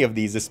have plenty of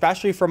these,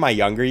 especially from my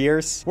younger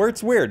years, where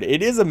it's weird.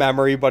 It is a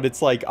memory, but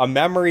it's like a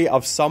memory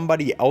of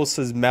somebody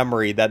else's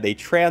memory that they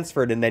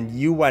transferred, and then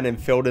you went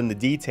and filled in the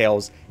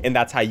details, and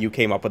that's how you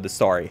came up with the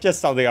story.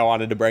 Just something I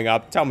wanted to bring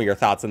up. Tell me your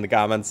thoughts in the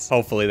comments.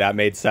 Hopefully that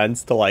made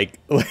sense to like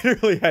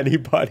literally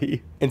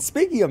anybody. And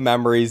speaking of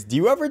memories, do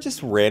you ever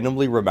just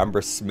randomly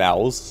remember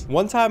smells?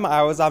 One time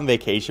I was on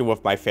vacation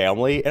with my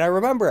family, and I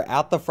remember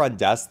at the front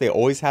desk they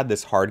always had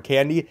this hard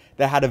candy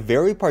that had a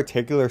very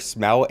particular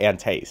smell and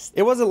taste.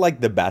 It wasn't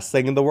like the best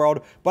thing in the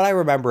world, but I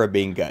remember it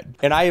being good.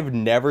 And I have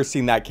never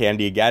seen that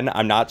candy again.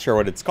 I'm not sure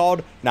what it's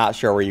called, not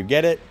sure where you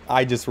get it.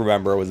 I just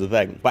remember it was a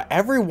thing. But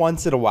every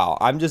once in a while,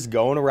 I'm just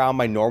going around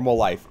my normal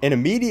life, and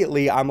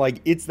immediately I'm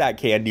like, it's that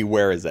candy,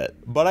 where is it?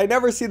 But I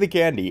never see the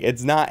candy.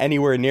 It's not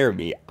anywhere near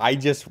me. I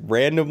just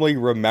randomly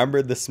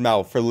remembered the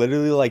smell for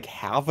literally like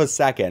half a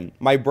second.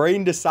 My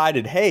brain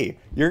decided, hey,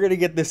 you're gonna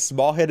get this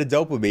small hit of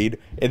dopamine,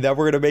 and then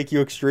we're gonna make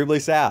you extremely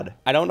sad.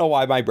 I don't know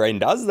why my brain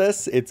does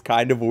this. It's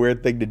kind of a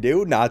weird thing to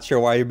do. Not sure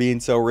why you're being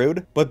so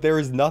rude, but there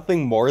is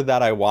nothing more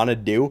that I want to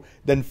do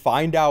than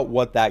find out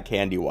what that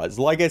candy was.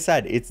 Like I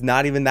said, it's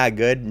not even that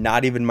good,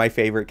 not even my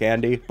favorite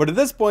candy, but at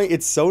this point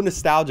it's so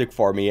nostalgic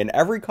for me, and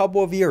every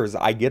couple of years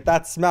I get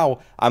that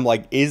smell. I'm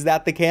like, is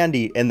that the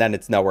candy? And then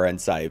it's nowhere in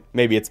sight.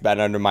 Maybe it's been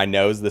under my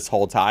nose this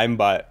whole time,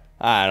 but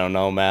I don't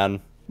know,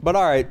 man. But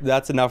alright,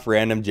 that's enough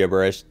random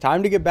gibberish.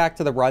 Time to get back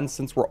to the run,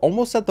 since we're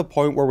almost at the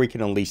point where we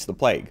can unleash the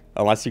plague.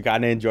 Unless you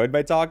kinda enjoyed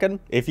my talking.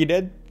 If you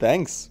did,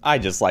 thanks. I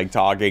just like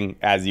talking,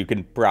 as you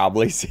can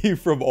probably see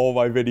from all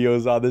my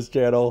videos on this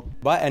channel.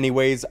 But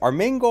anyways, our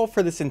main goal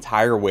for this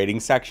entire waiting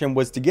section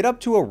was to get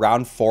up to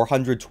around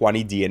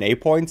 420 DNA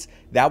points.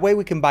 That way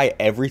we can buy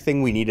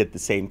everything we need at the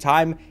same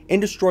time and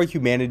destroy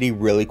humanity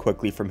really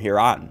quickly from here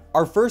on.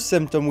 Our first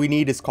symptom we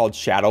need is called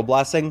Shadow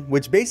Blessing,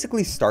 which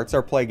basically starts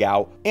our plague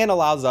out and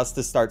allows us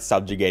to start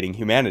subjugating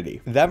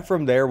humanity. Then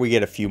from there we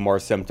get a few more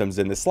symptoms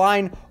in this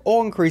line,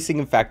 all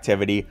increasing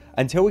infectivity,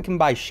 until we can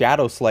buy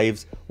Shadow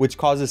Slaves, which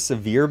causes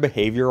severe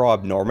behavioral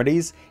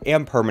abnormalities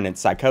and permanent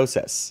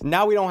psychosis.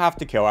 Now we don't have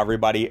to kill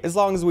everybody. As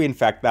long as we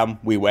infect them,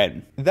 we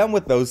win. Then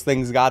with those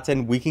things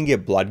gotten, we can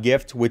get Blood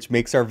Gift, which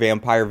makes our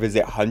vampire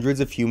visit hundreds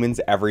of humans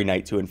every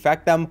night to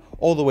infect them,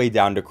 all the way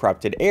down to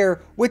Corrupted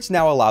Air, which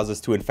now allows us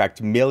to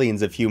infect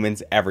millions of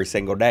humans every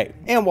single day.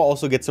 And we'll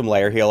also get some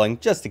layer healing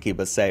just to keep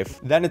us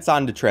safe. Then it's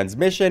on to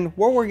Transmission,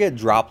 where we'll get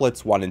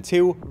Droplets 1 and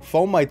 2,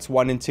 Fomites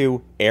 1 and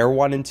 2, Air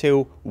 1 and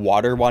 2,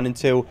 Water 1 and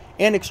 2,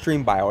 and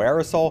Extreme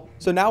Bioaerosol,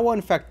 so now we'll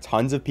infect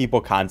tons of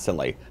people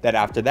constantly. Then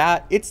after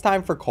that, it's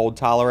time for Cold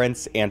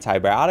Tolerance,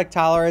 Antibiotic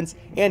Tolerance,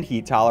 and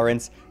Heat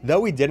Tolerance, though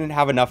we didn't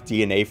have enough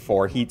DNA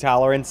for Heat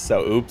Tolerance,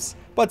 so oops.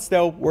 But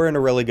still, we're in a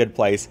really good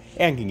place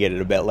and can get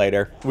it a bit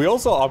later. We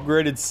also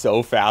upgraded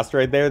so fast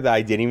right there that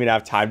I didn't even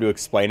have time to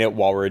explain it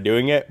while we were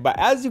doing it. But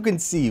as you can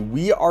see,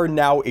 we are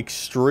now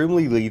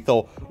extremely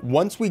lethal.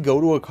 Once we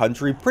go to a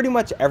country, pretty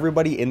much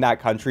everybody in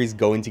that country is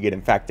going to get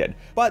infected.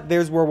 But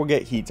there's where we'll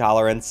get Heat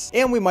Tolerance,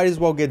 and we might as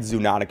well get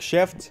Zoonotic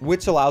Shift,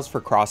 which allows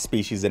for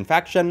cross-species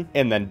infection,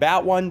 and then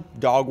Bat 1,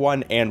 Dog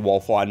 1, and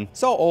Wolf 1.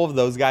 So all of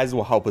those guys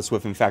will help us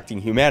with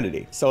infecting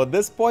humanity. So at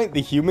this point,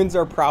 the humans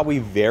are probably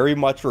very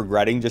much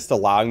regretting just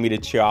allowing me to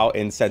chill out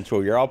in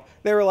Central Europe,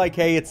 they were like,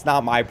 hey, it's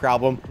not my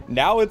problem.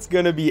 Now it's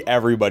gonna be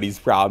everybody's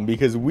problem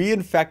because we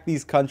infect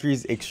these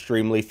countries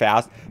extremely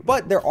fast,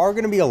 but there are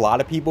gonna be a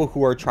lot of people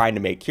who are trying to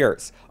make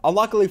cures.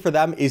 Unluckily for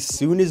them, as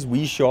soon as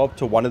we show up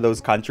to one of those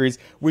countries,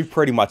 we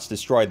pretty much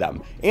destroy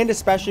them. And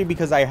especially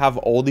because I have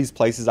all these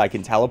places I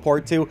can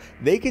teleport to,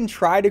 they can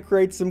try to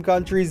create some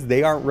countries.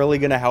 They aren't really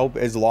gonna help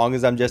as long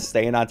as I'm just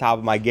staying on top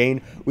of my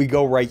game. We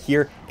go right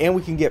here and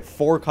we can get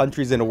 4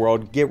 countries in the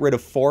world, get rid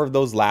of 4 of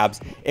those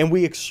labs, and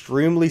we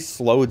extremely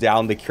slow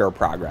down the cure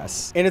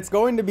progress. And it's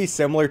going to be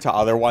similar to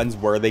other ones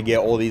where they get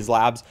all these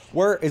labs,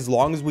 where as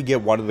long as we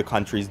get one of the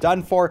countries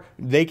done for,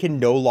 they can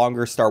no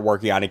longer start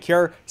working on a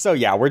cure. So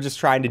yeah, we're just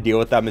trying to deal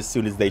with them as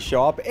soon as they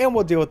show up, and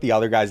we'll deal with the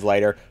other guys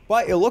later.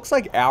 But it looks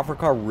like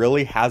Africa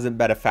really hasn't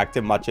been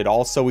affected much at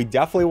all, so we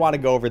definitely want to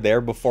go over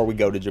there before we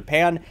go to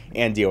Japan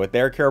and deal with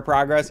their cure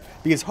progress,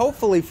 because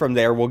hopefully from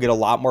there we'll get a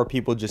lot more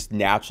people just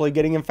naturally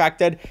getting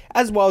infected,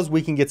 as well as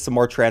we can get some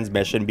more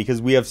transmission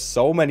because we have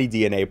so many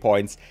DNA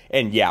points.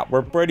 And yeah,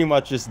 we're pretty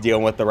much just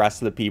dealing with the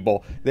rest of the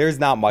people. There's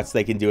not much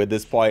they can do at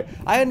this point.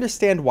 I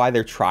understand why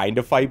they're trying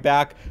to fight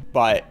back,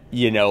 but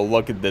you know,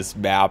 look at this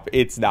map.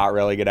 It's not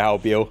really gonna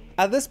help you.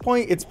 At this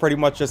point, it's pretty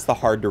much just the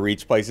hard to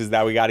reach places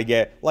that we got to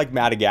get, like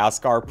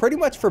Madagascar. Pretty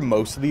much for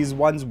most of these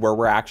ones where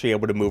we're actually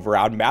able to move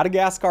around,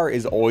 Madagascar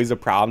is always a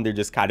problem. They're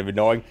just kind of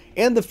annoying.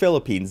 And the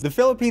Philippines. The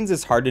Philippines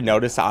is hard to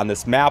notice on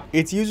this map.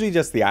 It's usually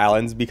just the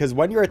islands because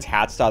when you're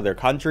attached to other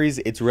countries,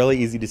 it's really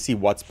easy to see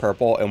what's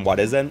purple and what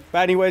isn't.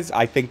 But anyways,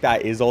 I think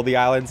that is all the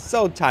islands,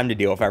 so time to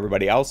deal with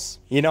everybody else.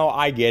 You know,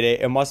 I get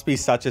it. It must be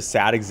such a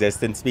sad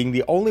existence being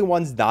the only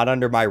ones not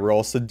under my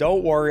rule, so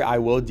don't worry, I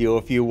will deal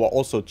with you. We'll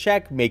also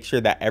check, make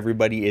sure that everybody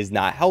is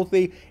not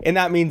healthy, and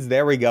that means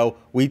there we go.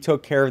 We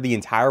took care of the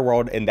entire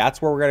world, and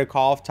that's where we're going to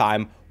call off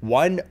time.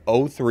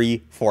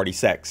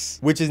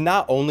 1:03:46, which is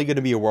not only going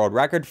to be a world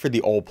record for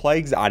the old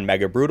plagues on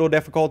Mega Brutal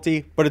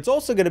difficulty, but it's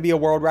also going to be a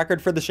world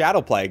record for the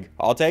Shadow Plague.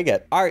 I'll take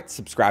it. All right,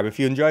 subscribe if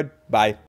you enjoyed. Bye.